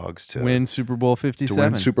underdogs to win Super Bowl 57. To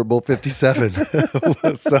win Super Bowl 57.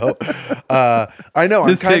 So I know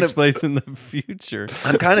this takes place in the future.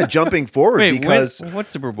 I'm kind of jumping forward because what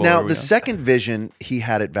Super Bowl? Now the second vision he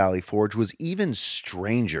had at Valley Forge was even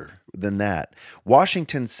stranger than that.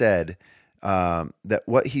 Washington said that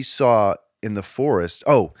what he saw in the forest.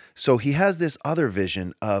 Oh, so he has this other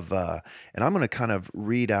vision of, and I'm going to kind of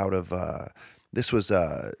read out of. This was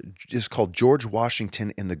just called George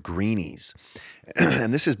Washington and the Greenies.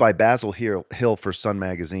 And this is by Basil Hill for Sun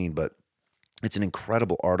Magazine, but it's an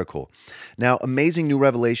incredible article. Now, amazing new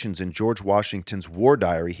revelations in George Washington's war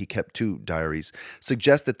diary, he kept 2 diaries,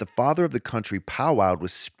 suggest that the father of the country powwowed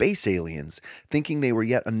with space aliens, thinking they were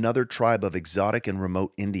yet another tribe of exotic and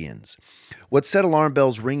remote Indians. What set alarm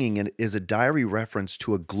bells ringing is a diary reference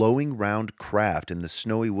to a glowing round craft in the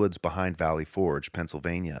snowy woods behind Valley Forge,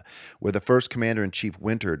 Pennsylvania, where the first commander-in-chief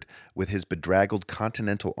wintered with his bedraggled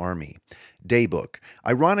Continental Army. Daybook.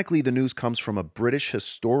 Ironically, the news comes from a British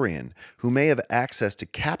historian who may have access to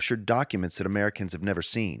captured documents that Americans have never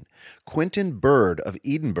seen. Quentin Bird of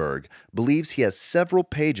Edinburgh believes he has several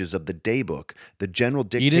pages of the Daybook the general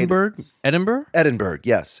dictated... Edinburgh,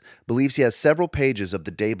 yes. Believes he has several pages of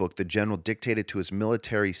the Daybook the general dictated to his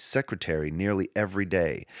military secretary nearly every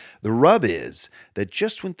day. The rub is that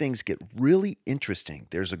just when things get really interesting,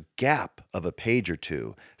 there's a gap of a page or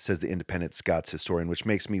two, says the Independent Scots historian, which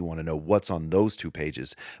makes me want to know what's on those 2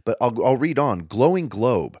 pages. But I'll read on. Glowing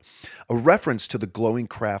globe. A reference to the glowing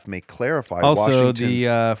craft may clarify also Washington's...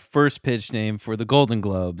 the first pitch name for the Golden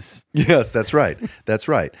Globes. Yes, that's right. That's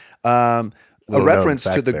right. A reference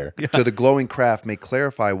to the glowing craft may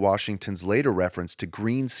clarify Washington's later reference to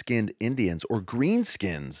green-skinned Indians, or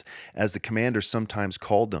greenskins, as the commander sometimes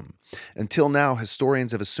called them. Until now,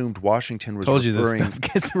 historians have assumed Washington was referring... Told you this stuff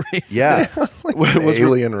gets racist. Yeah.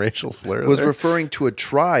 Alien racial slur. Was referring to a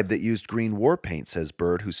tribe that used green war paint, says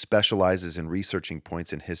Bird, who specializes in researching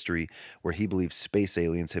points in history where he believes space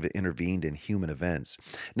aliens have intervened in human events.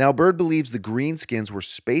 Now, Bird believes the greenskins were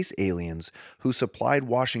space aliens who supplied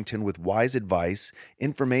Washington with wise advice,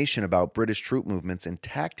 information about British troop movements and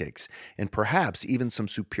tactics, and perhaps even some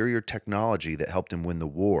superior technology that helped him win the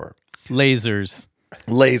war. Lasers.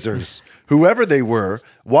 Whoever they were,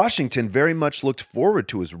 Washington very much looked forward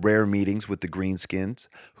to his rare meetings with the greenskins,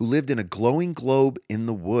 who lived in a glowing globe in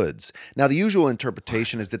the woods. Now, the usual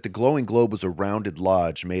interpretation is that the glowing globe was a rounded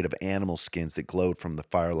lodge made of animal skins that glowed from the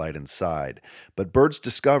firelight inside. But Bird's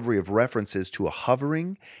discovery of references to a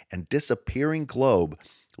hovering and disappearing globe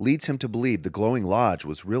leads him to believe the glowing lodge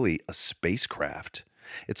was really a spacecraft.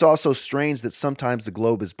 It's also strange that sometimes the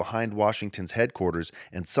globe is behind Washington's headquarters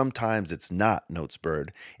and sometimes it's not, notes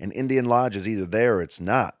Bird. An Indian lodge is either there or it's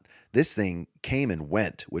not. This thing came and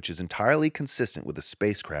went, which is entirely consistent with a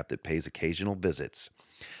spacecraft that pays occasional visits.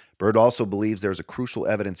 Bird also believes there is a crucial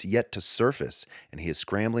evidence yet to surface, and he is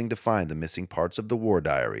scrambling to find the missing parts of the war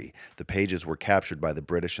diary. The pages were captured by the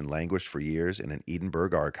British and languished for years in an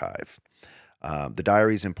Edinburgh archive. The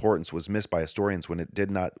diary's importance was missed by historians when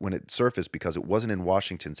it surfaced because it wasn't in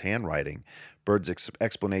Washington's handwriting. Byrd's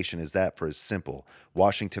explanation is that for his simple.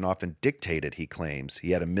 Washington often dictated, he claims.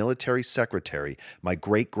 He had a military secretary, my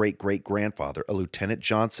great-great-great-grandfather, a Lieutenant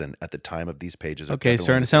Johnson, at the time of these pages. Okay,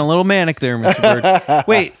 starting to sound a little manic there, Mr. Byrd.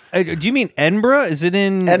 Wait, do you mean Edinburgh? Is it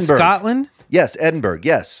in Edinburgh. Scotland? Yes, Edinburgh,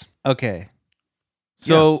 yes. Okay.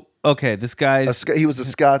 So, okay, this guy's... He was a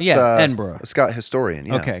Scots... Edinburgh. A Scot historian,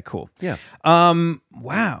 yeah. Okay, cool. Yeah.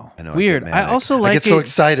 Wow. I know, Weird. I get I manic. also I like get so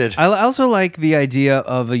excited. I also like the idea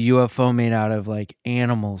of a UFO made out of like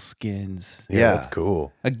animal skins. Yeah. That's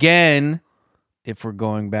cool. Again, if we're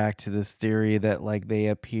going back to this theory that like they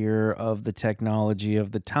appear of the technology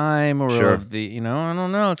of the time or Sure. of the, I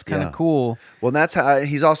don't know, it's kind of Yeah. cool. Well, and that's how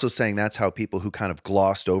he's also saying that's how people who kind of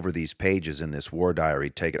glossed over these pages in this war diary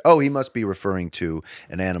take it. Oh, he must be referring to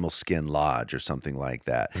an animal skin lodge or something like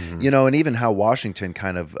that. And even how Washington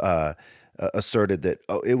kind of asserted that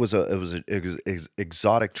it was an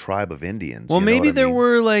exotic tribe of Indians. Well, you know maybe what I there mean?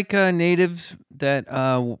 were like natives that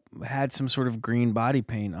had some sort of green body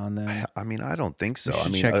paint on them. I mean, I don't think so. We I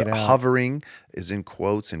should mean, check it out. hovering is in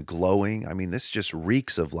quotes and glowing. I mean, this just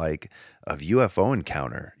reeks of UFO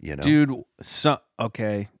encounter. Dude,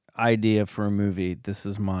 okay, idea for a movie. This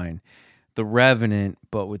is mine. The Revenant,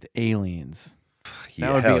 but with aliens.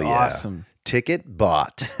 That would hell be yeah. awesome. Ticket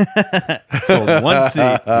bought. Sold one seat.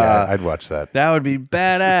 Yeah, I'd watch that. That would be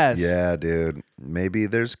badass. Yeah, dude. Maybe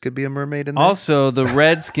could be a mermaid in there. Also, the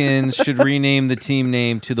Redskins should rename the team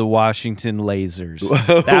name to the Washington Lasers.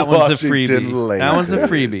 That one's a Washington freebie. That one's a Lasers.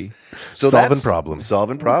 freebie. So Solving that's- problems.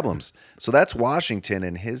 Solving problems. So that's Washington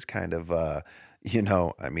and his kind of, I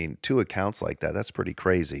mean, two accounts like that. That's pretty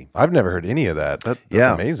crazy. I've never heard any of that. That's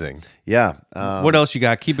Yeah. amazing. Yeah. What else you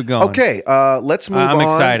got? Keep it going. Okay. Let's move I'm on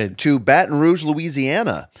excited. to Baton Rouge,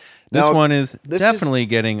 Louisiana. This Now, one is this definitely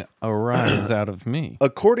getting a rise out of me.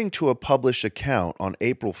 According to a published account on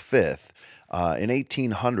April 5th, in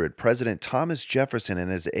 1800, President Thomas Jefferson and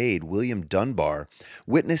his aide, William Dunbar,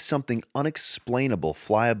 witnessed something unexplainable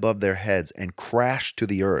fly above their heads and crash to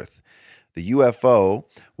the earth. The UFO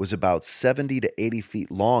was about 70 to 80 feet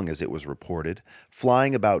long, as it was reported,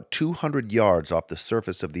 flying about 200 yards off the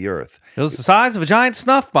surface of the earth. It was the size of a giant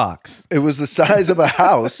snuff box. It was the size of a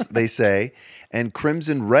house, they say, and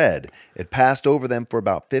crimson red. It passed over them for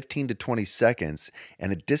about 15 to 20 seconds,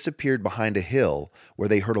 and it disappeared behind a hill where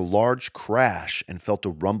they heard a large crash and felt a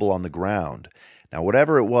rumble on the ground. Now,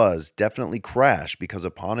 whatever it was definitely crashed because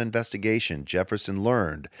upon investigation, Jefferson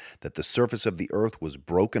learned that the surface of the earth was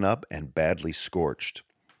broken up and badly scorched.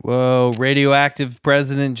 Whoa, radioactive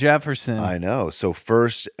President Jefferson. I know. So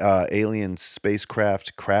first alien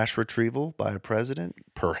spacecraft crash retrieval by a president?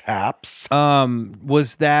 Perhaps.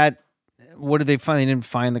 Was that, what did they find? They didn't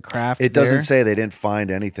find the craft It doesn't there? say they didn't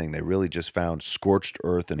find anything. They really just found scorched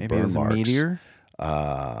earth and Maybe it burn was a marks. meteor?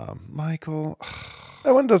 Michael.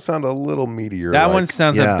 That one does sound a little meteor. That one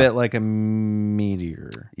sounds Yeah. a bit like a meteor.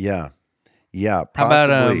 Yeah. How Possibly. about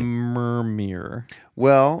a mermere?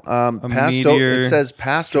 Well, meteor it says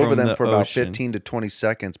passed over from them the for about ocean. 15 to 20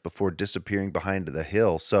 seconds before disappearing behind the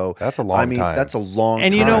hill. So That's a long time. That's a long time.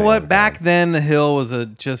 And you know what? Back then, the hill was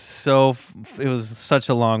it was such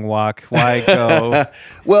a long walk. Why go?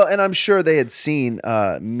 Well, and I'm sure they had seen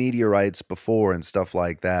meteorites before and stuff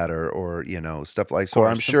like that, or stuff like. So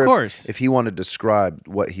I'm Of sure course. if he wanted to describe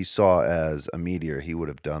what he saw as a meteor, he would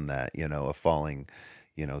have done that. A falling,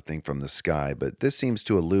 thing from the sky. But this seems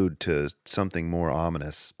to allude to something more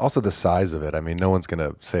ominous. Also, the size of it. I mean, no one's going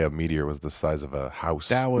to say a meteor was the size of a house.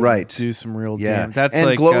 That would Right. do some real Yeah, damage. That's and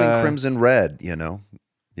like glowing crimson red.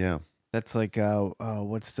 Yeah. That's like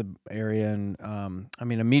what's the area? And a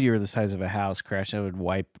meteor the size of a house crash that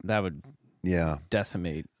would Yeah.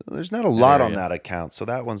 decimate. There's not a lot on area. that account, so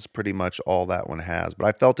that one's pretty much all that one has. But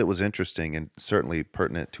I felt it was interesting and certainly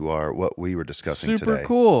pertinent to what we were discussing Super today.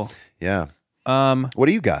 cool. Yeah. What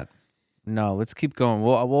do you got? No, let's keep going.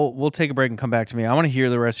 We'll take a break and come back to me. I want to hear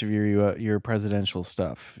the rest of your presidential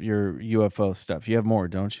stuff, your UFO stuff. You have more,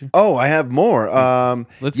 don't you? Oh, I have more.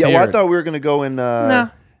 Let's yeah, hear well, I it. thought we were going to go in.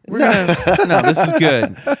 No, no, this is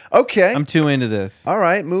good. Okay. I'm too into this. All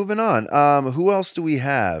right, moving on. Who else do we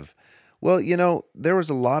have? Well, there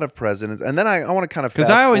was a lot of presidents. And then I want to kind of Because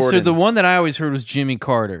fast I always forward heard and- the one that I always heard was Jimmy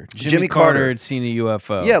Carter. Jimmy Carter had seen a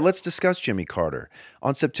UFO. Yeah, let's discuss Jimmy Carter.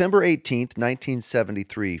 On September 18th,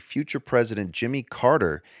 1973, future President Jimmy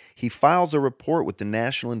Carter, he files a report with the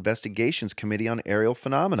National Investigations Committee on Aerial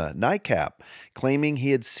Phenomena, NICAP, claiming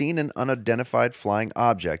he had seen an unidentified flying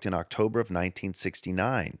object in October of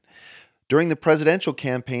 1969. During the presidential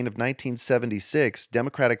campaign of 1976,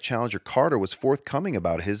 Democratic challenger Carter was forthcoming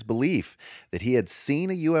about his belief that he had seen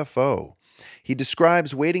a UFO. He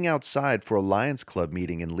describes waiting outside for a Lions Club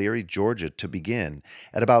meeting in Leary, Georgia to begin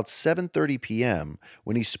at about 7:30 p.m.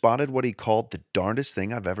 when he spotted what he called the darndest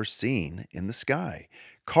thing I've ever seen in the sky.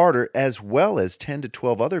 Carter, as well as 10 to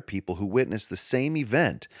 12 other people who witnessed the same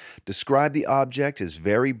event, described the object as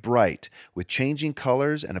very bright, with changing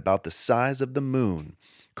colors and about the size of the moon.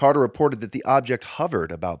 Carter reported that the object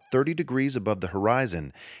hovered about 30 degrees above the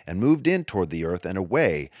horizon and moved in toward the Earth and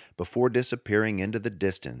away before disappearing into the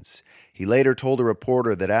distance. He later told a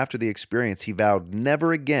reporter that after the experience, he vowed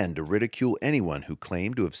never again to ridicule anyone who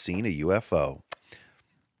claimed to have seen a UFO.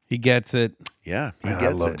 He gets it. Yeah, he Man,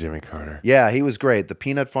 gets I love it. Jimmy Carter. Yeah, he was great. The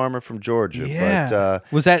peanut farmer from Georgia. Yeah.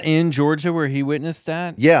 But, Was that in Georgia where he witnessed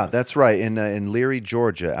that? yeah, that's right. In Leary,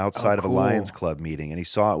 Georgia, outside of a cool. Lions Club meeting. And he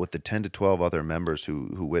saw it with the 10 to 12 other members who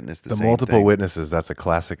witnessed the The same multiple thing. witnesses, that's a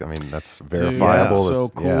classic. I mean, that's Dude, verifiable. yeah, so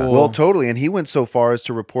That's- yeah. cool. Well, totally. And he went so far as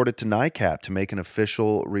to report it to NICAP to make an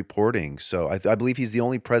official reporting. So I believe he's the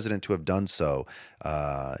only president to have done so,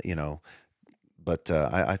 But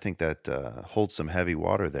I think that holds some heavy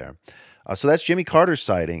water there. So that's Jimmy Carter's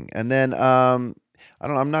sighting. And then I'm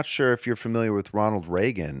not sure if you're familiar with Ronald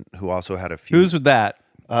Reagan, who also had a few. Who's with that?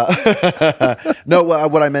 No,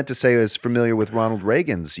 what I meant to say is familiar with Ronald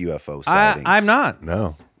Reagan's UFO sightings. I'm not.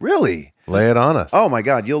 No. Really? Lay it on us. Oh my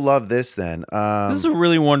God, you'll love this then. This is a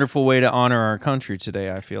really wonderful way to honor our country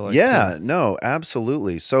today, I feel like. Yeah, too. no,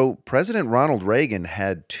 absolutely. So President Ronald Reagan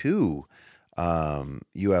had two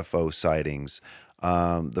UFO sightings.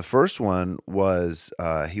 The first one was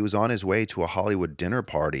he was on his way to a Hollywood dinner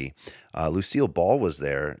party. Lucille Ball was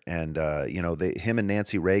there, and him and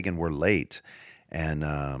Nancy Reagan were late. And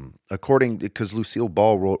because Lucille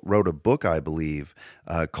Ball wrote a book, I believe,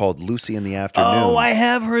 called Lucy in the Afternoon. Oh, I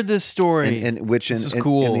have heard this story. And which This is in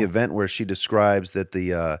cool. the event where she describes that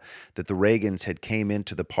the Reagans had came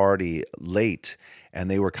into the party late and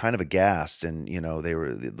they were kind of aghast, and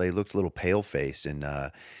they looked a little pale faced, and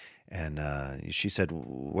she said,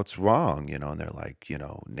 "What's wrong?" And they're like,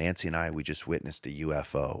 Nancy and I, we just witnessed a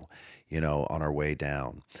UFO, on our way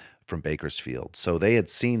down from Bakersfield. So they had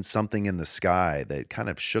seen something in the sky that kind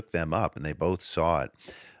of shook them up, and they both saw it.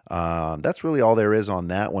 That's really all there is on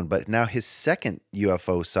that one. But now his second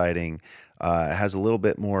UFO sighting has a little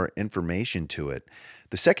bit more information to it.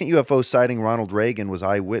 The second UFO sighting Ronald Reagan was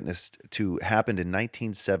eyewitness to happened in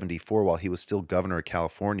 1974 while he was still governor of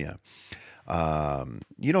California.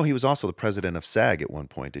 He was also the president of SAG at one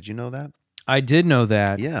point. Did you know that? I did know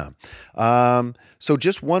that. Yeah. So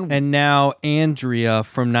just one. And now Andrea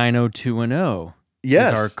from 90210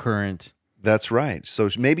 Yes. is our current. That's right. So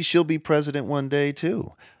maybe she'll be president one day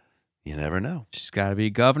too. You never know. She's got to be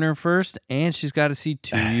governor first, and she's got to see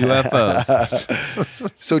two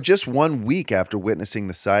UFOs. So just 1 week after witnessing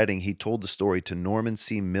the sighting, he told the story to Norman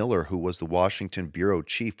C. Miller, who was the Washington bureau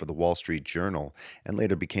chief for the Wall Street Journal and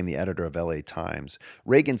later became the editor of LA Times.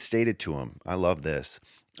 Reagan stated to him, I love this,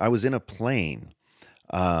 "I was in a plane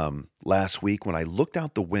last week when I looked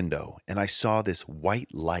out the window and I saw this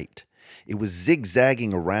white light. It was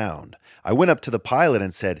zigzagging around. I went up to the pilot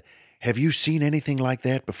and said, 'Have you seen anything like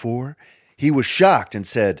that before?' He was shocked and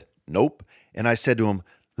said, 'Nope.' And I said to him,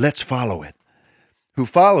 'Let's follow it.'" Who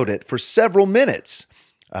followed it for several minutes.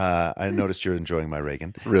 I noticed you're enjoying my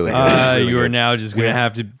Reagan. Really good. You are now just going to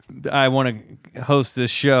have to. I want to host this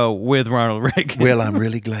show with Ronald Reagan. Well, I'm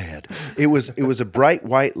really glad. It was a bright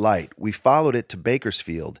white light. We followed it to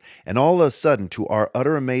Bakersfield, and all of a sudden, to our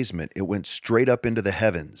utter amazement, it went straight up into the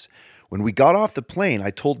heavens. When we got off the plane, I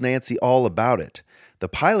told Nancy all about it. The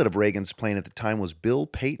pilot of Reagan's plane at the time was Bill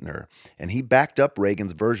Paitner, and he backed up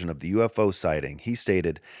Reagan's version of the UFO sighting. He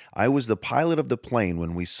stated, "I was the pilot of the plane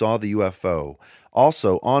when we saw the UFO.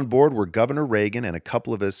 Also, on board were Governor Reagan and a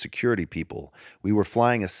couple of his security people. We were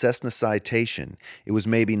flying a Cessna Citation. It was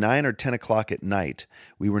maybe 9 or 10 o'clock at night.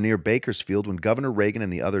 We were near Bakersfield when Governor Reagan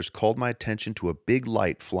and the others called my attention to a big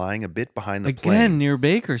light flying a bit behind the plane. Again, near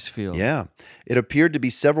Bakersfield. Yeah. It appeared to be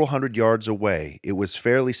several hundred yards away. It was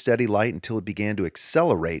fairly steady light until it began to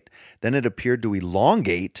accelerate. Then it appeared to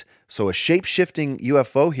elongate. So a shape-shifting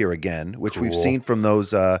UFO here again, which we've seen from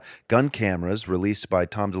those gun cameras released by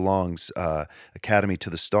Tom DeLonge's Academy to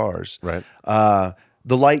the Stars. Right. The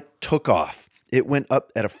light took off. It went up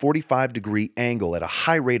at a 45-degree angle at a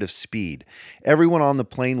high rate of speed. Everyone on the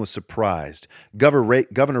plane was surprised.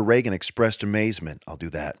 Governor Reagan expressed amazement. I'll do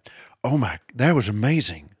that. "Oh my, that was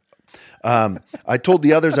amazing." I told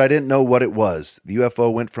the others I didn't know what it was. The UFO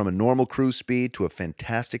went from a normal cruise speed to a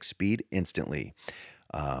fantastic speed instantly.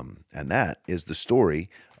 And that is the story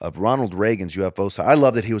of Ronald Reagan's UFO site. I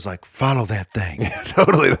love that he was like, follow that thing.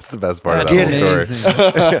 Totally, that's the best part That's of that whole story. amazing.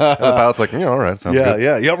 And the pilot's like, all right, sounds good.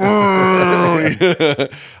 Yeah.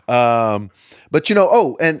 But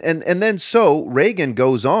and then so Reagan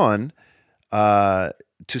goes on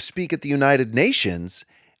to speak at the United Nations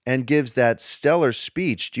and gives that stellar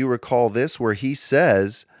speech. Do you recall this, where he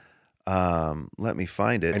says, let me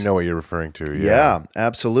find it. I know what you're referring to. Yeah,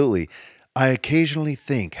 absolutely. I occasionally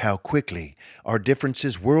think how quickly our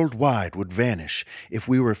differences worldwide would vanish if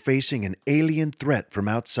we were facing an alien threat from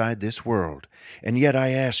outside this world. And yet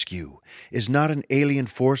I ask you, is not an alien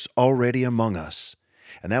force already among us?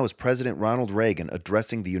 And that was President Ronald Reagan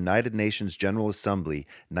addressing the United Nations General Assembly,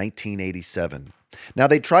 1987. Now,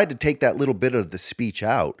 they tried to take that little bit of the speech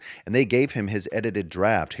out, and they gave him his edited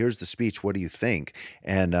draft. Here's the speech. What do you think?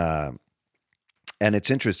 And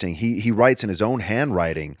it's interesting. He writes in his own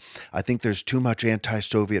handwriting, I think there's too much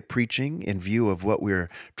anti-Soviet preaching in view of what we're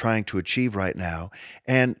trying to achieve right now.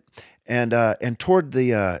 And toward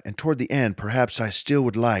the end, perhaps I still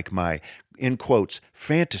would like my, in quotes,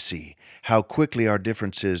 fantasy, how quickly our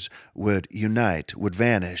differences would unite, would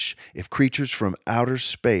vanish, if creatures from outer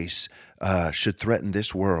space should threaten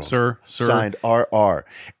this world. Sir. Signed R.R.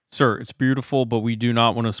 Sir, it's beautiful, but we do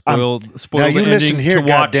not want to spoil Now the you ending listen here, to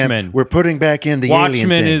goddamn. Watchmen. We're putting back in the alien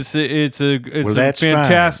Watchmen thing. it's a that's fine.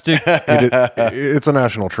 fantastic. It's a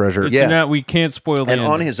national treasure. Yeah. We can't spoil the And ending.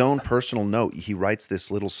 on his own personal note, he writes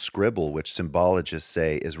this little scribble, which symbologists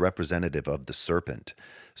say is representative of the serpent.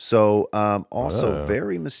 So also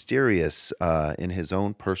very mysterious in his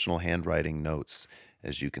own personal handwriting notes,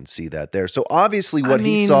 as you can see that there. So obviously what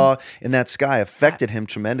he saw in that sky affected him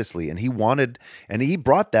tremendously, and he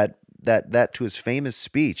brought that to his famous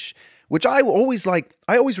speech, which I always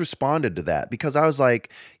responded to that, because I was like,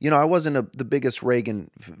 I wasn't the biggest Reagan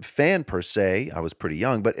fan per se. I was pretty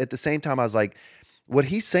young, but at the same time I was like, what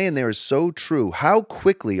he's saying there is so true. How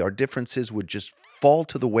quickly our differences would just fall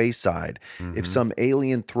to the wayside if some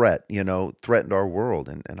alien threat, threatened our world.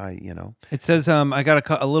 And I, It says I got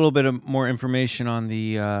a little bit of more information on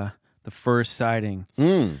the first sighting.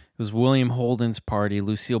 It was William Holden's party.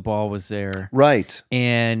 Lucille Ball was there. Right.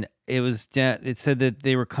 And it said that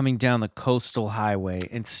they were coming down the coastal highway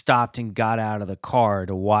and stopped and got out of the car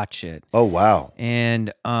to watch it. Oh, wow.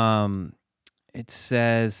 And it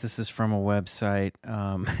says, this is from a website,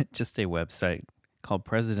 just a website called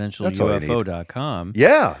presidentialufo.com.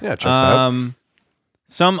 Yeah. Yeah, checks out.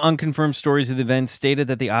 Some unconfirmed stories of the event stated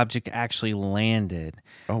that the object actually landed.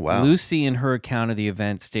 Oh, wow. Lucy, in her account of the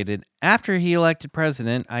event, stated, after he elected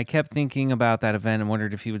president, I kept thinking about that event and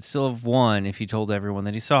wondered if he would still have won if he told everyone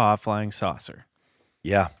that he saw a flying saucer.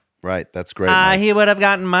 Yeah. Right. That's great. Mike. He would have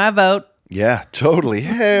gotten my vote. Yeah, totally.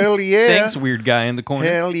 Hell yeah. Thanks, weird guy in the corner.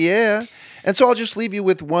 Hell yeah. And so I'll just leave you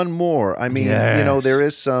with one more. I mean, Yes. there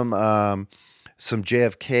is some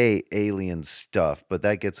JFK alien stuff, but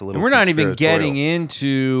that gets a little. We're not even conspiratorial. getting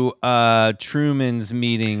into Truman's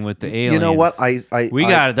meeting with the aliens. You know what?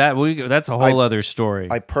 That's a whole other story.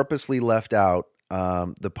 I purposely left out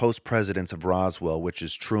the post-presidents of Roswell, which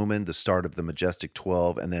is Truman, the start of the Majestic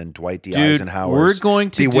 12, and then Dwight D. Eisenhower. we're going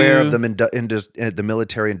to beware do- of the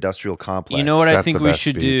military-industrial complex. You know what I That's think the we best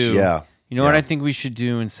should speech. do? Yeah. You know what Yeah. I think we should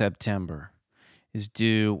do in September is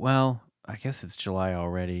I guess it's July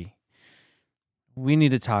already. We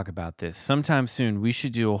need to talk about this sometime soon. We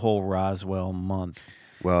should do a whole Roswell month.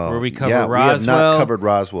 Well, where we cover yeah, Roswell. We have not covered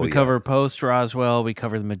Roswell We yet. cover post Roswell. We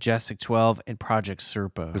cover the Majestic 12 and Project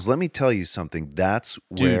Serpo. Because let me tell you something. That's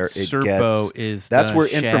Dude, where it Serpo gets. is That's the where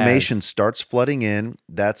information Shaz. starts flooding in.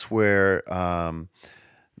 That's where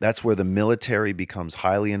the military becomes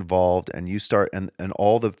highly involved, and you start and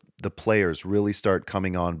all the players really start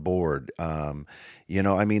coming on board.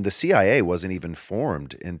 The CIA wasn't even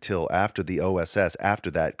formed until after the OSS, after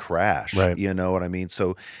that crash. Right. You know what I mean?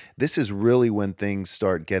 So this is really when things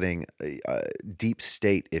start getting deep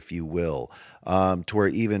state, if you will, to where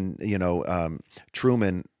even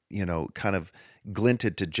Truman, kind of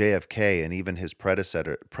glinted to JFK and even his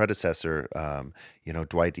predecessor,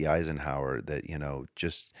 Dwight D. Eisenhower, that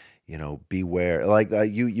just beware. Like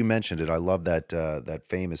you mentioned it. I love that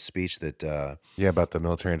famous speech that About the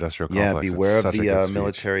military-industrial complex. It's beware of such a good the speech.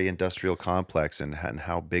 military-industrial complex and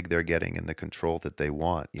how big they're getting and the control that they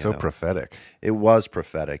want. So prophetic. It was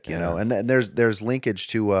prophetic, Yeah. and then there's linkage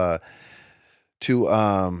to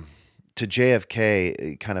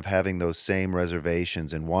JFK kind of having those same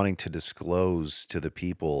reservations and wanting to disclose to the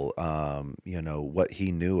people, what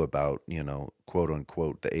he knew about, quote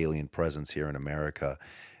unquote, the alien presence here in America.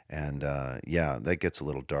 And yeah, that gets a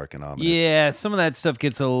little dark and ominous. Yeah, some of that stuff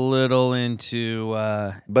gets a little into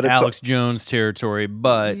But it's Alex Jones territory,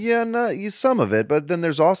 but yeah, no, some of it. But then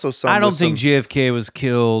there's also some. I don't with think some- JFK was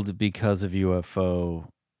killed because of UFO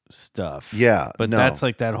stuff. Yeah, but no. that's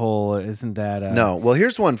like that whole, isn't that No, well,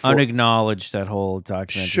 here's one for unacknowledged, that whole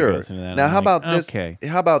documentary sure. goes into that. Now, I'm how like, about this? Okay.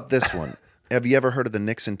 How about this one? Have you ever heard of the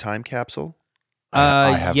Nixon time capsule?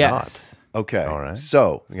 I have yes. Okay, All right.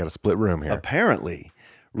 So We got a split room here. apparently,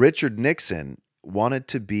 Richard Nixon wanted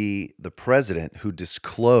to be the president who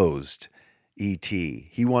disclosed E.T.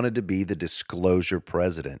 He wanted to be the disclosure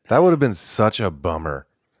president. That would have been such a bummer.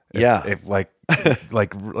 Yeah. If like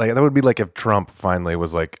that would be like if Trump finally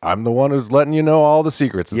was like, I'm the one who's letting you know all the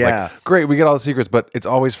secrets. It's Yeah. like, great, we get all the secrets, but it's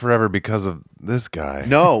always forever because of this guy.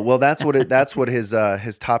 No, well, that's what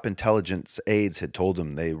his top intelligence aides had told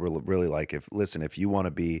him. They were really like, if you want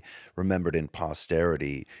to be remembered in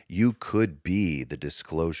posterity, you could be the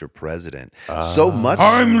disclosure president. So much.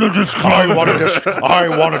 I'm the disclosure. I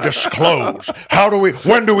want to disclose.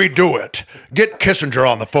 When do we do it? Get Kissinger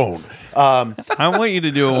on the phone. I want you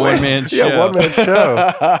to do a one-man show. Yeah, one man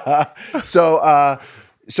show.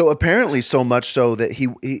 So apparently so much so that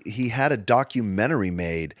he had a documentary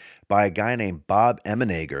made by a guy named Bob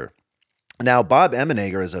Emenegger. Now, Bob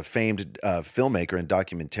Emenegger is a famed filmmaker and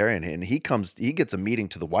documentarian, and he gets a meeting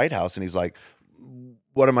to the White House, and he's like,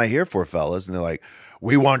 "What am I here for, fellas?" And they're like,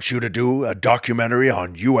 "We want you to do a documentary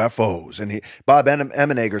on UFOs." And Bob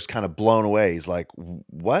Emenegger's kind of blown away. He's like,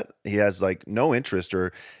 "What?" He has like no interest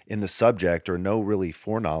or in the subject or no really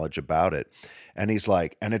foreknowledge about it. And he's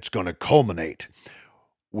like, "And it's going to culminate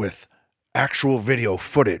with actual video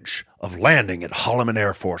footage of landing at Holloman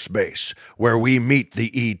Air Force Base, where we meet the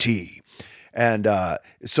ET." And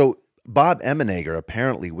so Bob Emenegger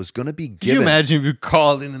apparently was going to be Could given. you imagine if you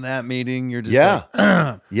called into that meeting? You're just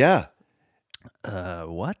Yeah, yeah. like,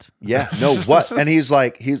 what? Yeah, no, what? And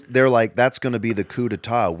they're like, that's going to be the coup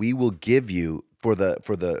d'etat. We will give you for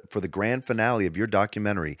the grand finale of your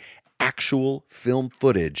documentary actual film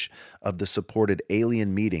footage of the supported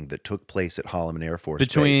alien meeting that took place at Holloman Air Force Base.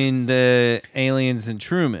 Between the aliens and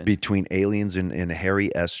Truman. Between aliens and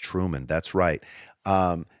Harry S. Truman. That's right.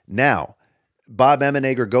 Now, Bob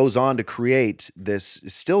Emenegger goes on to create this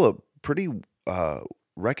still a pretty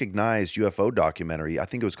recognized UFO documentary. I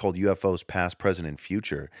think it was called UFOs Past, Present, and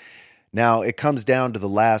Future. Now, it comes down to the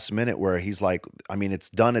last minute where he's like, I mean, it's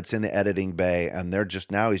done, it's in the editing bay, and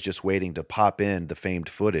he's just waiting to pop in the famed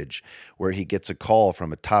footage where he gets a call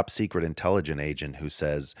from a top secret intelligence agent who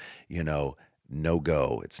says, no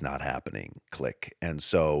go, it's not happening, click. And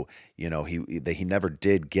so, he never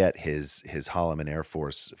did get his Holloman Air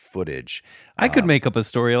Force footage. I could make up a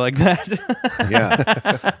story like that.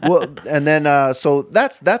 Yeah. Well, and then so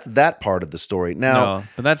that's that part of the story. Now, No,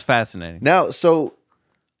 but that's fascinating.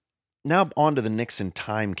 Now on to the Nixon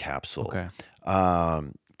time capsule. Okay.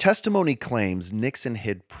 Testimony claims Nixon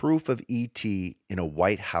hid proof of ET in a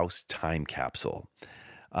White House time capsule.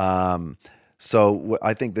 So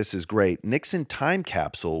I think this is great. Nixon time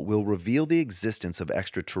capsule will reveal the existence of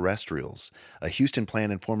extraterrestrials. A Houston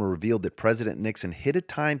Plan informer revealed that President Nixon hid a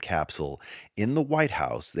time capsule in the White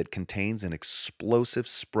House that contains an explosive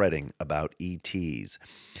spreading about ETs.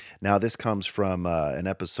 Now, this comes from an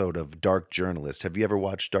episode of Dark Journalist. Have you ever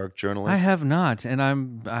watched Dark Journalist? I have not, and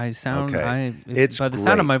I sound. Okay. It's by the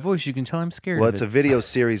sound of my voice, you can tell I'm scared. Well, of it's it. a video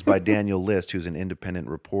series by Daniel List, who's an independent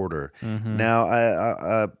reporter. Mm-hmm.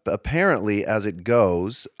 Now, apparently, as it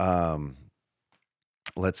goes,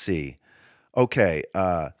 let's see. Okay,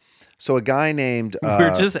 so a guy named...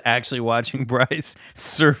 We're just actually watching Bryce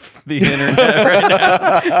surf the internet right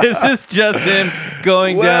now. This is just him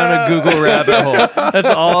going down a Google rabbit hole. That's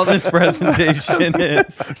all this presentation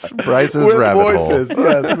is. Bryce's with rabbit voices, hole.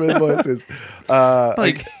 yes, with voices.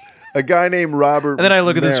 Like, A guy named Robert. and then I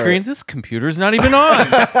look at the Merritt. screen. This computer's not even on.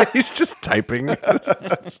 He's just typing.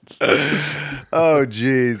 Oh,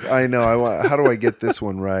 geez, I know. How do I get this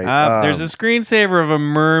one right? There's a screensaver of a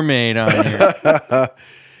mermaid on here.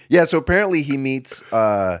 Yeah, so apparently he meets,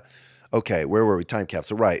 okay, where were we? Time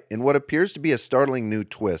capsule, right. In what appears to be a startling new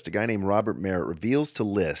twist, a guy named Robert Merritt reveals to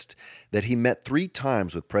List that he met 3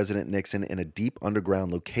 times with President Nixon in a deep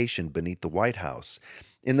underground location beneath the White House.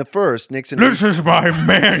 In the first, Nixon... This is my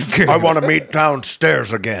man cave. I want to meet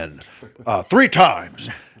downstairs again. 3 times.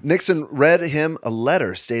 Nixon read him a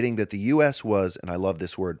letter stating that the U.S. was, and I love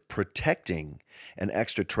this word, protecting an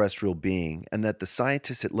extraterrestrial being, and that the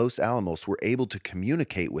scientists at Los Alamos were able to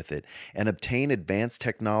communicate with it and obtain advanced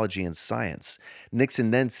technology and science.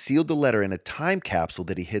 Nixon then sealed the letter in a time capsule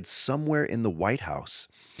that he hid somewhere in the White House.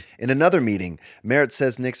 In another meeting, Merritt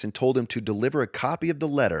says Nixon told him to deliver a copy of the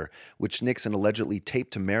letter, which Nixon allegedly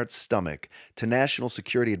taped to Merritt's stomach, to National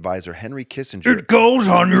Security Advisor Henry Kissinger. It goes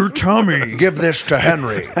on your tummy. Give this to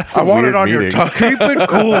Henry. I want weird it on your meeting. tongue. Keep it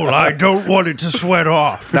cool. I don't want it to sweat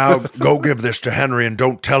off. Now go give this to Henry and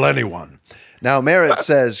don't tell anyone. Now, Merritt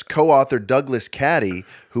says co-author Douglas Caddy,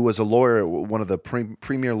 who was a lawyer, one of the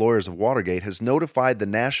premier lawyers of Watergate, has notified the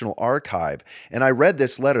National Archive, and I read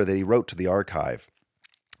this letter that he wrote to the archive,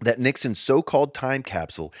 that Nixon's so-called time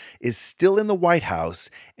capsule is still in the White House,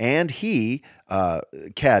 and he,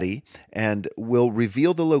 Caddy, and will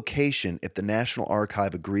reveal the location if the National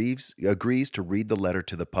Archive agrees to read the letter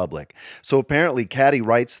to the public. So apparently, Caddy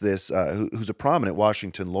writes this, who's a prominent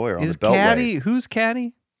Washington lawyer on Is the Beltway. Caddy? Who's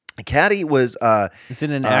Caddy? Caddy was Is it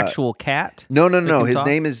an actual cat? no. can His talk?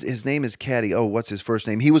 name is Caddy. Oh, what's his first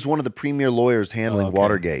name? He was one of the premier lawyers handling okay.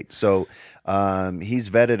 Watergate. So he's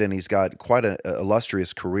vetted and he's got quite an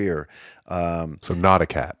illustrious career. So not a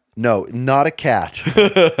cat. No, not a cat.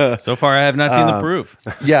 So far, I have not seen the proof.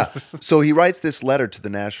 Yeah. So he writes this letter to the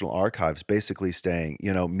National Archives, basically saying,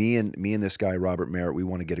 me and this guy Robert Merritt, we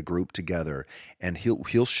want to get a group together, and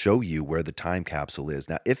he'll show you where the time capsule is.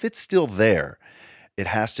 Now, if it's still there, it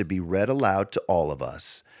has to be read aloud to all of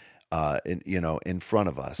us, in front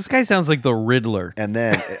of us. This guy sounds like the Riddler. And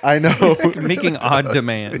then I know Making odd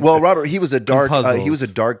demands. Well, Robert, he was a dark puzzles.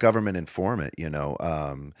 government informant,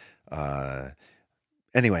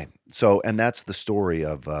 Anyway, and that's the story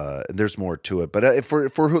of. There's more to it, but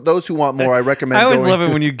for those who want more, I recommend. I always going. love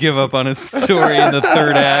it when you give up on a story in the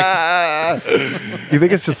third act. You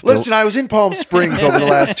think it's just Listen, I was in Palm Springs over the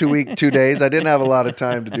last 2 days. I didn't have a lot of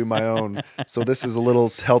time to do my own, so this is a little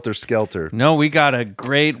helter skelter. No, we got a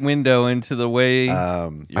great window into the way. I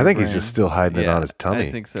think he's just still hiding it on his tummy.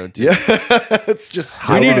 I think so too. Yeah, it's just.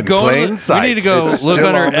 We need to in go. plain We need to sight. go It's look still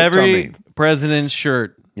under on the every tummy. president's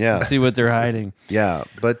shirt. Yeah. and see what they're hiding. Yeah,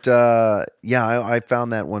 but I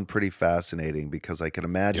found that one pretty fascinating because I could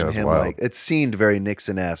imagine it's him wild. like it seemed very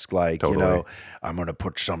Nixon-esque, like Totally. I'm going to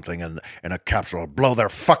put something in a capsule, blow their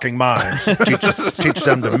fucking minds, teach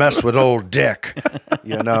them to mess with old Dick.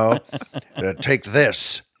 Take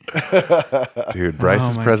this. Dude,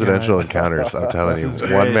 Bryce's my presidential God. encounters. I'm telling you, is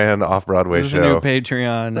great. one-man off-Broadway This is a new show.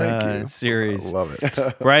 Patreon series. love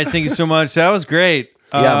it. Bryce, thank you so much. That was great.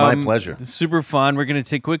 Yeah, my pleasure. Super fun. We're going to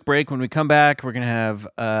take a quick break. When we come back, we're going to have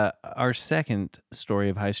our second story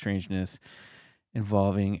of high strangeness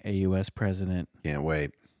involving a U.S. president. Can't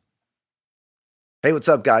wait. Hey, what's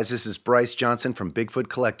up, guys? This is Bryce Johnson from Bigfoot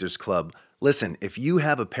Collectors Club. Listen, if you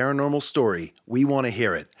have a paranormal story, we want to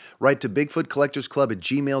hear it. Write to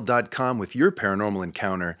BigfootCollectorsClub@gmail.com with your paranormal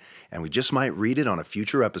encounter, and we just might read it on a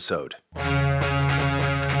future episode.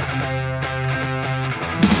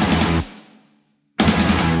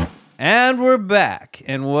 And we're back.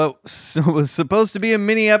 And what was supposed to be a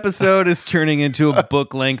mini episode is turning into a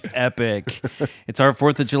book-length epic. It's our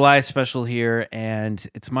 4th of July special here, and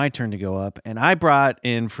it's my turn to go up. And I brought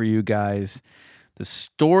in for you guys the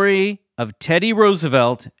story of Teddy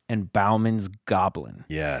Roosevelt and Bauman's Goblin.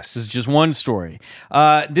 Yes. This is just one story.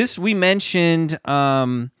 This we mentioned...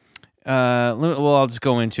 I'll just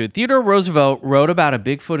go into it. Theodore Roosevelt wrote about a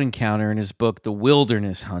Bigfoot encounter in his book, The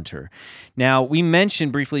Wilderness Hunter. Now, we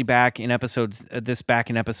mentioned briefly back in episode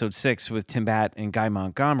 6 with Tim Batt and Guy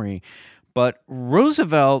Montgomery, but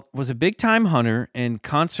Roosevelt was a big-time hunter and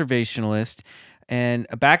conservationist, and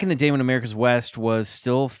back in the day when America's West was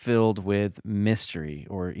still filled with mystery,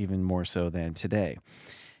 or even more so than today.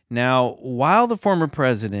 Now, while the former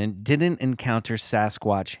president didn't encounter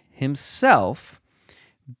Sasquatch himself,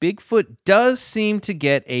 Bigfoot does seem to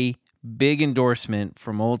get a big endorsement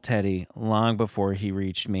from old Teddy long before he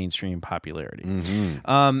reached mainstream popularity.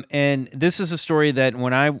 And this is a story that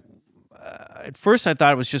when at first I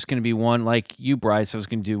thought it was just going to be one, like you, Bryce, I was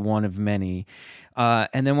going to do one of many.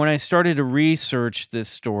 And then when I started to research this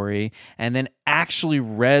story and then actually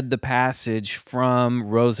read the passage from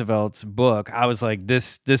Roosevelt's book, I was like,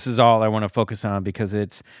 this is all I want to focus on because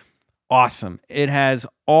it's awesome. It has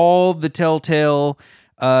all the telltale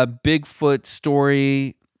Bigfoot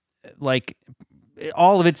story, like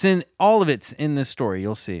all of it's in this story.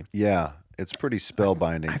 You'll see. Yeah, it's pretty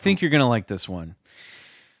spellbinding. I think you're gonna like this one.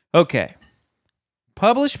 Okay.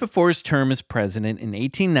 Published before his term as president in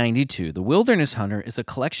 1892, The Wilderness Hunter is a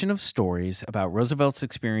collection of stories about Roosevelt's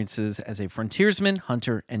experiences as a frontiersman,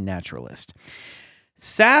 hunter, and naturalist.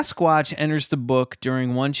 Sasquatch enters the book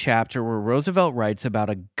during one chapter where Roosevelt writes about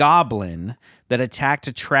a goblin that attacked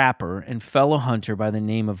a trapper and fellow hunter by the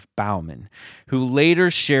name of Bauman, who later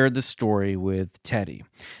shared the story with Teddy.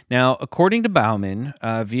 Now, according to Bauman,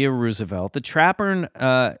 via Roosevelt, the trapper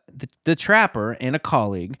and a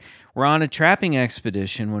colleague were on a trapping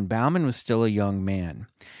expedition when Bauman was still a young man.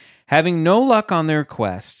 Having no luck on their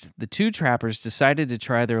quest, the two trappers decided to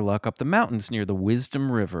try their luck up the mountains near the Wisdom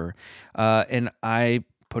River. And I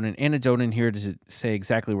put an anecdote in here to say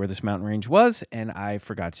exactly where this mountain range was, and I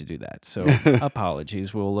forgot to do that. So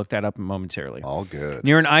apologies. We'll look that up momentarily. All good.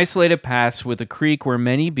 Near an isolated pass with a creek where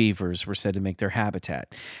many beavers were said to make their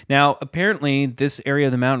habitat. Now, apparently, this area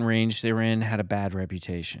of the mountain range they were in had a bad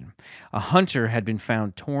reputation. A hunter had been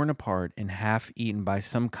found torn apart and half eaten by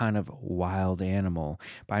some kind of wild animal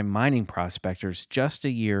by mining prospectors just a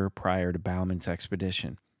year prior to Bauman's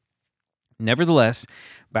expedition. Nevertheless,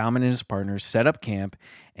 Bauman and his partners set up camp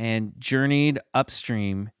and journeyed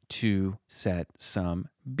upstream to set some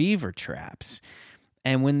beaver traps.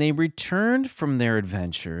 And when they returned from their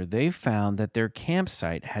adventure, they found that their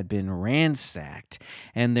campsite had been ransacked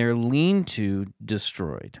and their lean-to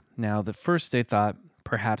destroyed. Now, at first they thought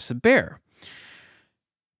perhaps a bear.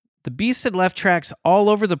 The beast had left tracks all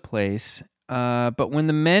over the place, but when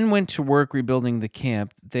the men went to work rebuilding the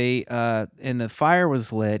camp, and the fire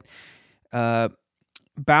was lit,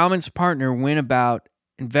 Bauman's partner went about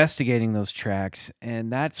investigating those tracks, and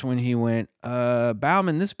that's when he went,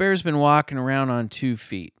 Bauman, this bear's been walking around on 2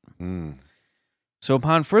 feet. So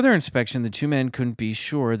upon further inspection, the two men couldn't be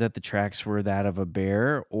sure that the tracks were that of a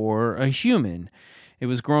bear or a human. It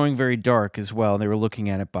was growing very dark as well. They were looking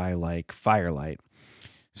at it by firelight.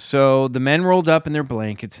 So the men rolled up in their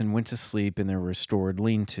blankets and went to sleep in their restored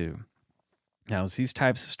lean-to. Now, as these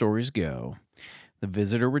types of stories go, the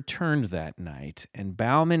visitor returned that night, and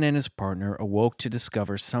Bauman and his partner awoke to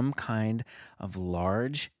discover some kind of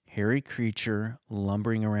large, hairy creature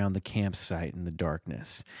lumbering around the campsite in the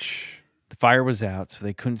darkness. The fire was out, so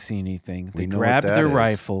they couldn't see anything. They grabbed their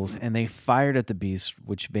rifles, and they fired at the beast,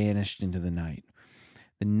 which vanished into the night.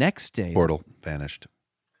 The next day... Portal vanished.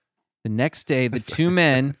 The next day, the two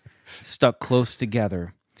men stuck close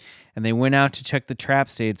together, and they went out to check the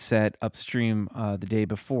traps they had set upstream the day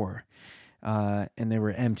before. And they were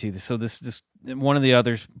empty. So this one of the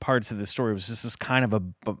other parts of the story was this kind of a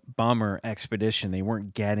bummer expedition. They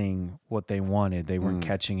weren't getting what they wanted. They weren't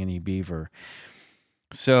catching any beaver.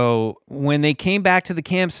 So when they came back to the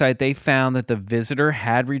campsite, they found that the visitor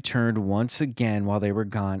had returned once again while they were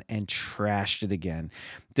gone and trashed it again.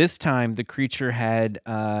 This time, the creature had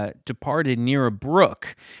departed near a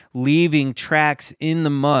brook, leaving tracks in the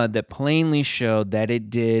mud that plainly showed that it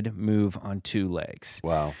did move on 2 legs.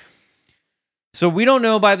 Wow. So we don't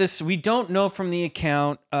know by this. We don't know from the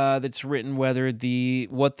account that's written whether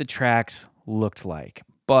what the tracks looked like,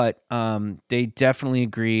 but they definitely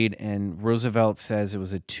agreed. And Roosevelt says it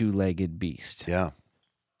was a 2-legged beast. Yeah.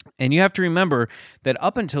 And you have to remember that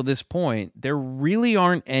up until this point, there really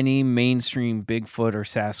aren't any mainstream Bigfoot or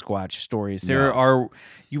Sasquatch stories.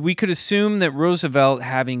 We could assume that Roosevelt,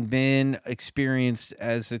 having been experienced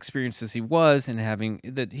as he was, and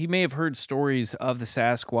that he may have heard stories of the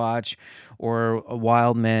Sasquatch or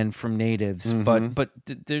wild men from natives, but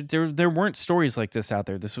there weren't stories like this out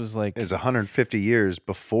there. This was like... It was 150 years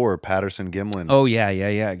before Patterson Gimlin. Oh, yeah,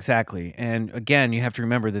 exactly. And again, you have to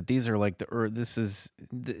remember that these are like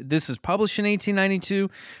this is published in 1892,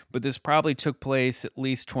 but this probably took place at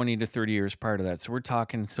least 20 to 30 years prior to that. So we're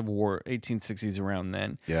talking Civil War, 1860s around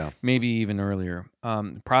then. Yeah. Maybe even earlier.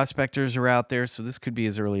 Prospectors are out there, so this could be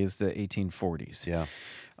as early as the 1840s. Yeah.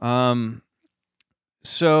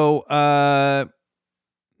 So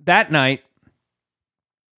that night,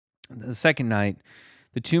 the second night,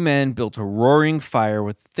 the two men built a roaring fire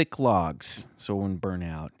with thick logs so it wouldn't burn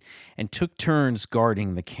out, and took turns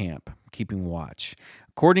guarding the camp, keeping watch.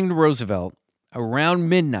 According to Roosevelt, around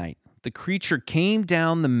midnight, the creature came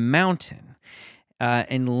down the mountain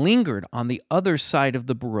and lingered on the other side of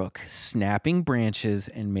the brook, snapping branches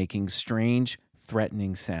and making strange,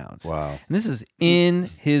 threatening sounds. Wow. And this is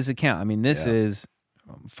in his account. I mean, this is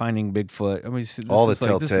Finding Bigfoot. I mean, all the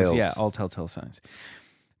telltales. All telltale signs.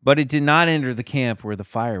 But it did not enter the camp where the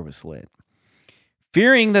fire was lit.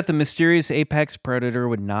 Fearing that the mysterious apex predator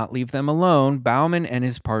would not leave them alone, Bauman and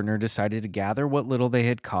his partner decided to gather what little they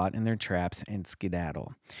had caught in their traps and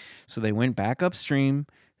skedaddle. So they went back upstream,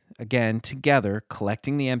 again together,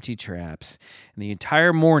 collecting the empty traps, and the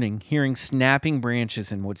entire morning hearing snapping branches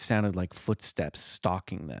and what sounded like footsteps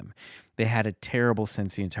stalking them. They had a terrible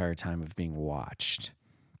sense the entire time of being watched.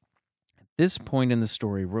 At this point in the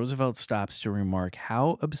story, Roosevelt stops to remark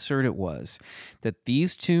how absurd it was that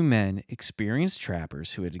these two men, experienced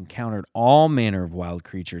trappers who had encountered all manner of wild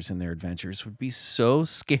creatures in their adventures, would be so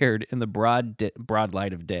scared in the broad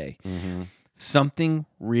light of day. Mm-hmm. Something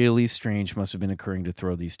really strange must have been occurring to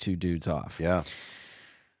throw these two dudes off. Yeah.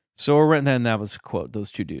 So then that was a quote.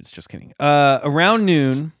 Those two dudes, just kidding. Around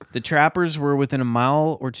noon, the trappers were within a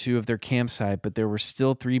mile or two of their campsite, but there were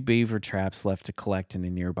still 3 beaver traps left to collect in a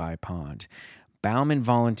nearby pond. Bauman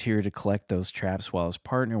volunteered to collect those traps while his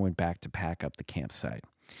partner went back to pack up the campsite.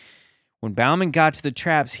 When Bauman got to the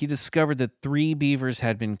traps, he discovered that 3 beavers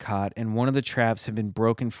had been caught, and one of the traps had been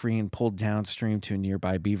broken free and pulled downstream to a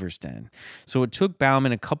nearby beaver's den. So it took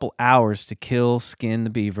Bauman a couple hours to kill, skin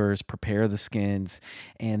the beavers, prepare the skins,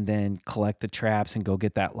 and then collect the traps and go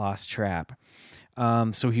get that lost trap.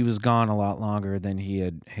 So he was gone a lot longer than he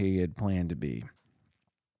had planned to be.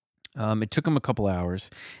 It took him a couple hours,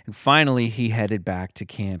 and finally he headed back to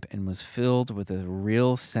camp and was filled with a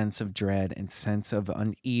real sense of dread and sense of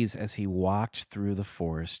unease as he walked through the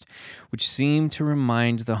forest, which seemed to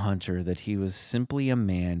remind the hunter that he was simply a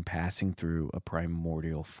man passing through a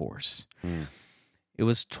primordial force. It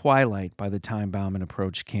was twilight by the time Bauman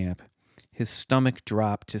approached camp. His stomach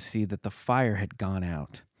dropped to see that the fire had gone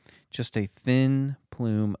out, just a thin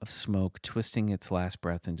plume of smoke twisting its last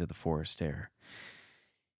breath into the forest air.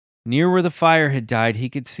 Near where the fire had died, he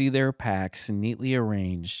could see their packs neatly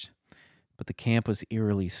arranged, but the camp was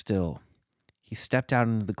eerily still. He stepped out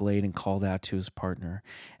into the glade and called out to his partner,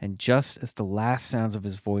 and just as the last sounds of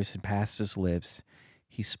his voice had passed his lips,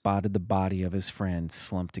 he spotted the body of his friend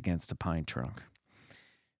slumped against a pine trunk.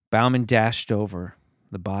 Bauman dashed over.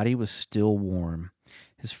 The body was still warm.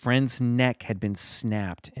 His friend's neck had been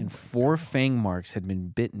snapped, and 4 fang marks had been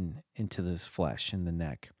bitten into his flesh in the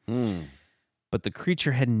neck. But the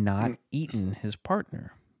creature had not eaten his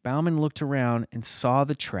partner. Bauman looked around and saw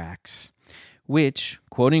the tracks, which,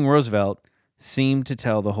 quoting Roosevelt, seemed to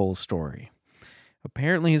tell the whole story.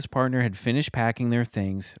 Apparently his partner had finished packing their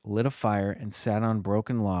things, lit a fire, and sat on a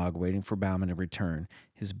broken log waiting for Bauman to return.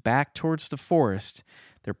 His back towards the forest,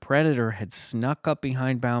 their predator had snuck up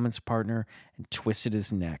behind Bauman's partner and twisted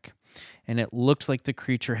his neck. And it looked like the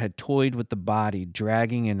creature had toyed with the body,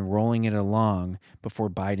 dragging and rolling it along before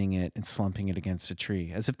biting it and slumping it against a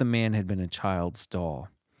tree, as if the man had been a child's doll.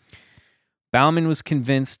 Bauman was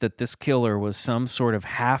convinced that this killer was some sort of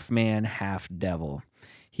half-man, half-devil.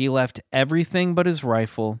 He left everything but his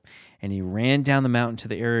rifle, and he ran down the mountain to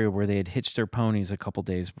the area where they had hitched their ponies a couple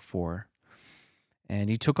days before. And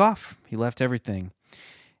he took off. He left everything.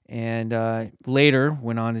 And later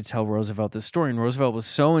went on to tell Roosevelt this story. And Roosevelt was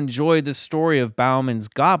so enjoyed the story of Bauman's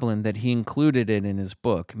goblin that he included it in his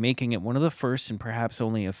book, making it one of the first and perhaps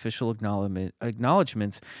only official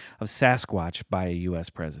acknowledgments of Sasquatch by a U.S.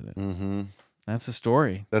 president. Mm-hmm. That's the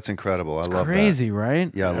story. That's incredible. I love that. Crazy,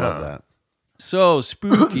 right? Yeah, I love that. So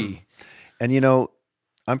spooky. And you know,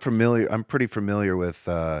 I'm pretty familiar with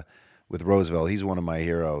Roosevelt. He's one of my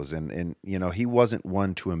heroes, and you know, he wasn't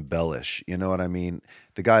one to embellish. You know what I mean?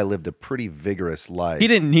 The guy lived a pretty vigorous life. He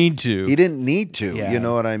didn't need to. You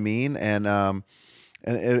know what I mean? And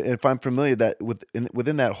if I'm familiar that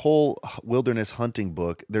within that whole wilderness hunting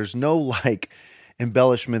book, there's no like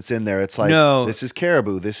embellishments in there. It's like, no, this is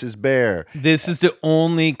caribou, this is bear. This is the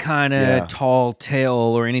only kind of tall tale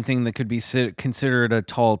or anything that could be considered a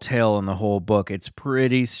tall tale in the whole book. It's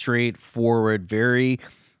pretty straightforward, very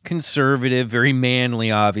conservative, very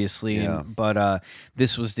manly, obviously. Yeah. But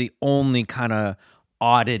this was the only kind of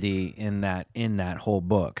oddity in that whole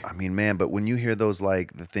book. I mean, man, but when you hear those,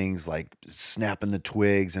 like the things like snapping the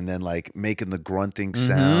twigs and then like making the grunting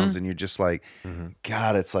sounds, and you're just like,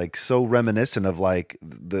 God, it's like so reminiscent of like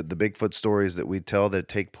the Bigfoot stories that we tell that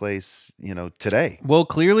take place, you know, today. Well,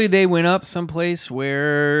 clearly they went up someplace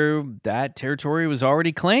where that territory was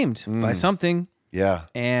already claimed by something. Yeah.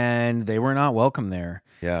 And they were not welcome there.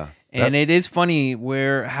 Yeah. And it is funny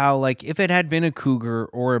how like if it had been a cougar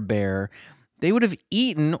or a bear, they would have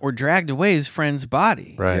eaten or dragged away his friend's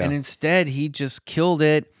body. Right. And instead he just killed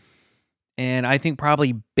it, and I think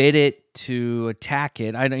probably bit it to attack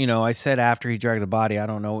it. I said after he dragged the body, I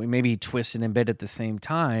don't know, maybe he twisted and bit at the same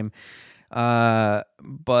time.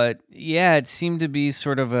 But yeah, it seemed to be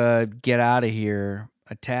sort of a get out of here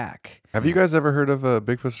attack. Have you guys ever heard of a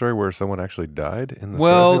Bigfoot story where someone actually died in the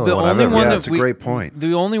Well, story? the only one that's a great point.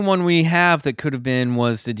 The only one we have that could have been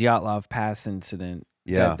was the Dyatlov Pass incident.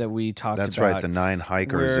 Yeah, that we talked That's about. right. The 9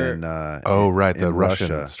 hikers in the Russian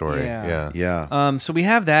Russia story. Yeah. Yeah. So we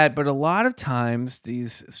have that, but a lot of times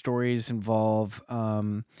these stories involve,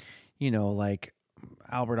 like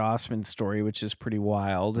Albert Osman story, which is pretty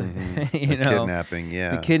wild. The kidnapping,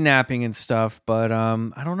 the kidnapping and stuff. But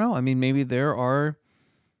I don't know. I mean, maybe there are.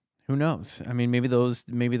 Who knows? I mean, maybe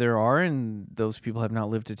there are, and those people have not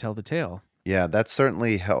lived to tell the tale. Yeah, that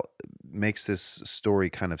certainly makes this story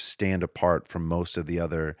kind of stand apart from most of the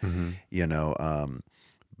other,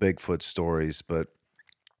 Bigfoot stories. But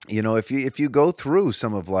if you go through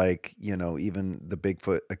some of even the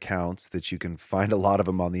Bigfoot accounts that you can find a lot of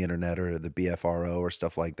them on the internet or the BFRO or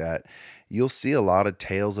stuff like that, you'll see a lot of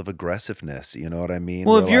tales of aggressiveness. You know what I mean?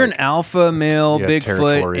 Well, if you're an alpha male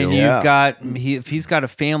Bigfoot and if he's got a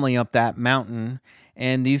family up that mountain,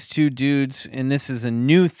 and these two dudes, and this is a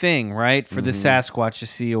new thing, right? For the Sasquatch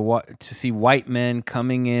to see white men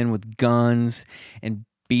coming in with guns and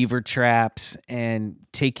beaver traps and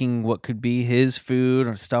taking what could be his food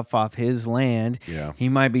or stuff off his land. Yeah. He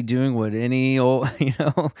might be doing what any old,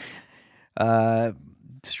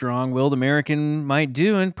 strong-willed American might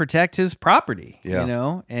do and protect his property,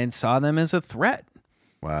 and saw them as a threat.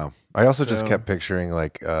 Wow. I also just kept picturing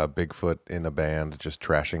Bigfoot in a band just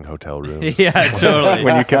trashing hotel rooms. Yeah, totally.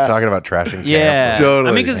 When you kept talking about trashing camps. Yeah, totally.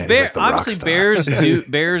 I mean, because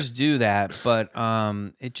bears do that, but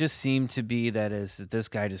it just seemed to be that as this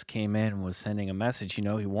guy just came in and was sending a message. He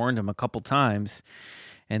warned him a couple times,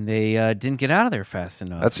 and they didn't get out of there fast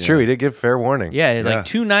enough. That's true. He did give fair warning. Yeah,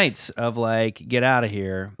 2 nights of get out of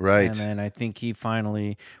here. Right. And then I think he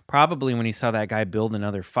finally, probably when he saw that guy build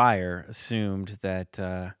another fire, assumed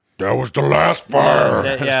that. That was the last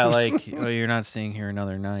fire. You're not staying here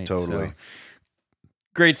another night. Totally. So.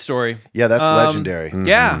 Great story. Yeah, that's legendary.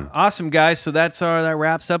 Yeah, awesome, guys. So that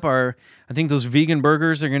wraps up I think those vegan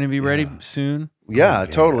burgers are going to be ready soon. Yeah,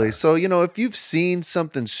 totally. So, if you've seen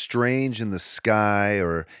something strange in the sky,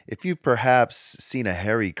 or if you've perhaps seen a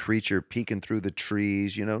hairy creature peeking through the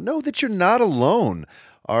trees, know that you're not alone.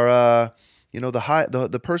 The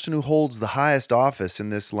person who holds the highest office in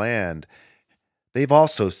this land, they've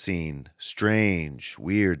also seen strange,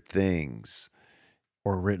 weird things.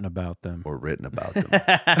 Or written about them. All right,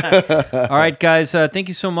 guys. Thank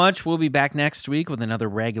you so much. We'll be back next week with another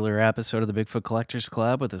regular episode of the Bigfoot Collectors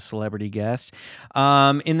Club with a celebrity guest.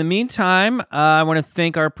 In the meantime, I want to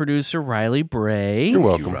thank our producer, Riley Bray. You're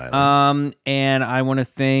welcome. Riley. And I want to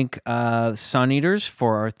thank Sun Eaters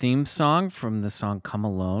for our theme song from the song Come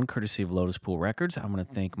Alone, courtesy of Lotus Pool Records. I want to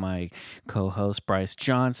thank my co-host, Bryce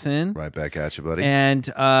Johnson. Right back at you, buddy. And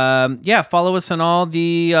follow us on all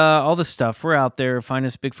the stuff. We're out there. Find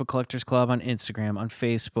us Bigfoot Collectors Club on Instagram, on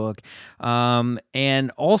Facebook, and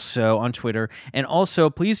also on Twitter. And also,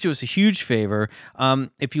 please do us a huge favor.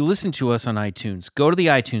 If you listen to us on iTunes, go to the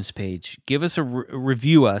iTunes page, give us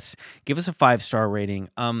review us, give us a 5-star rating.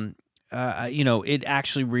 It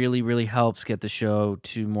actually really, really helps get the show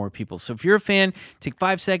to more people. So if you're a fan, take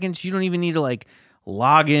 5 seconds. You don't even need to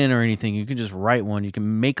log in or anything. You can just write one. You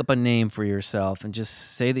can make up a name for yourself and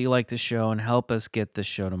just say that you like the show and help us get the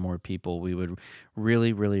show to more people. We would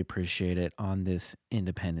really, really appreciate it on this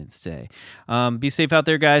Independence Day. Be safe out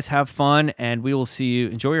there, guys. Have fun, and we will see you.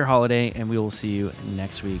 Enjoy your holiday, and we will see you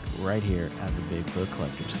next week right here at the Bigfoot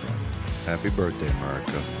Collectors Club. Happy birthday,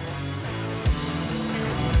 America.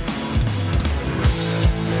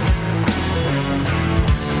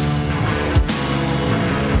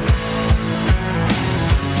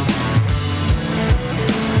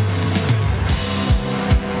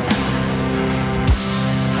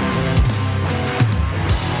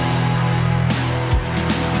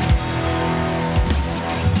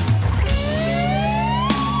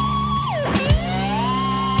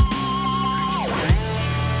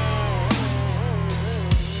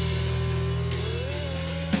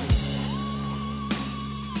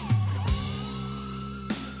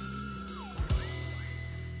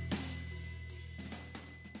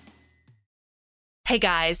 Hey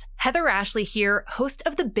guys, Heather Ashley here, host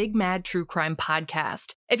of the Big Mad True Crime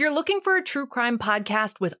Podcast. If you're looking for a true crime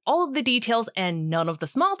podcast with all of the details and none of the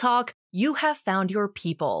small talk, you have found your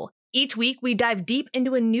people. Each week, we dive deep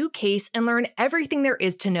into a new case and learn everything there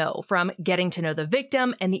is to know, from getting to know the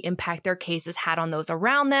victim and the impact their case has had on those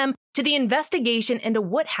around them, to the investigation into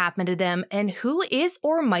what happened to them and who is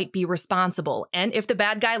or might be responsible. And if the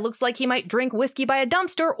bad guy looks like he might drink whiskey by a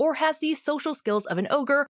dumpster or has the social skills of an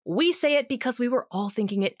ogre, we say it because we were all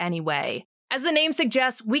thinking it anyway. As the name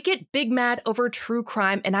suggests, we get big mad over true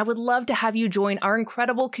crime, and I would love to have you join our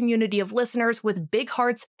incredible community of listeners with big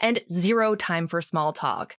hearts and zero time for small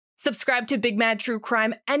talk. Subscribe to Big Mad True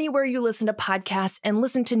Crime anywhere you listen to podcasts and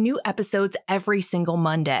listen to new episodes every single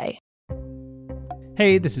Monday.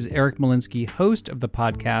 Hey, this is Eric Malinsky, host of the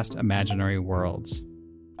podcast Imaginary Worlds.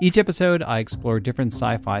 Each episode, I explore different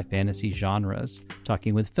sci-fi fantasy genres,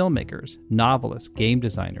 talking with filmmakers, novelists, game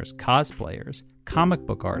designers, cosplayers, comic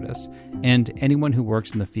book artists, and anyone who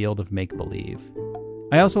works in the field of make-believe.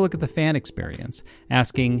 I also look at the fan experience,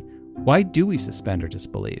 asking, why do we suspend our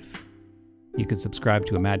disbelief? You can subscribe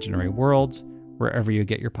to Imaginary Worlds wherever you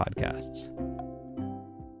get your podcasts.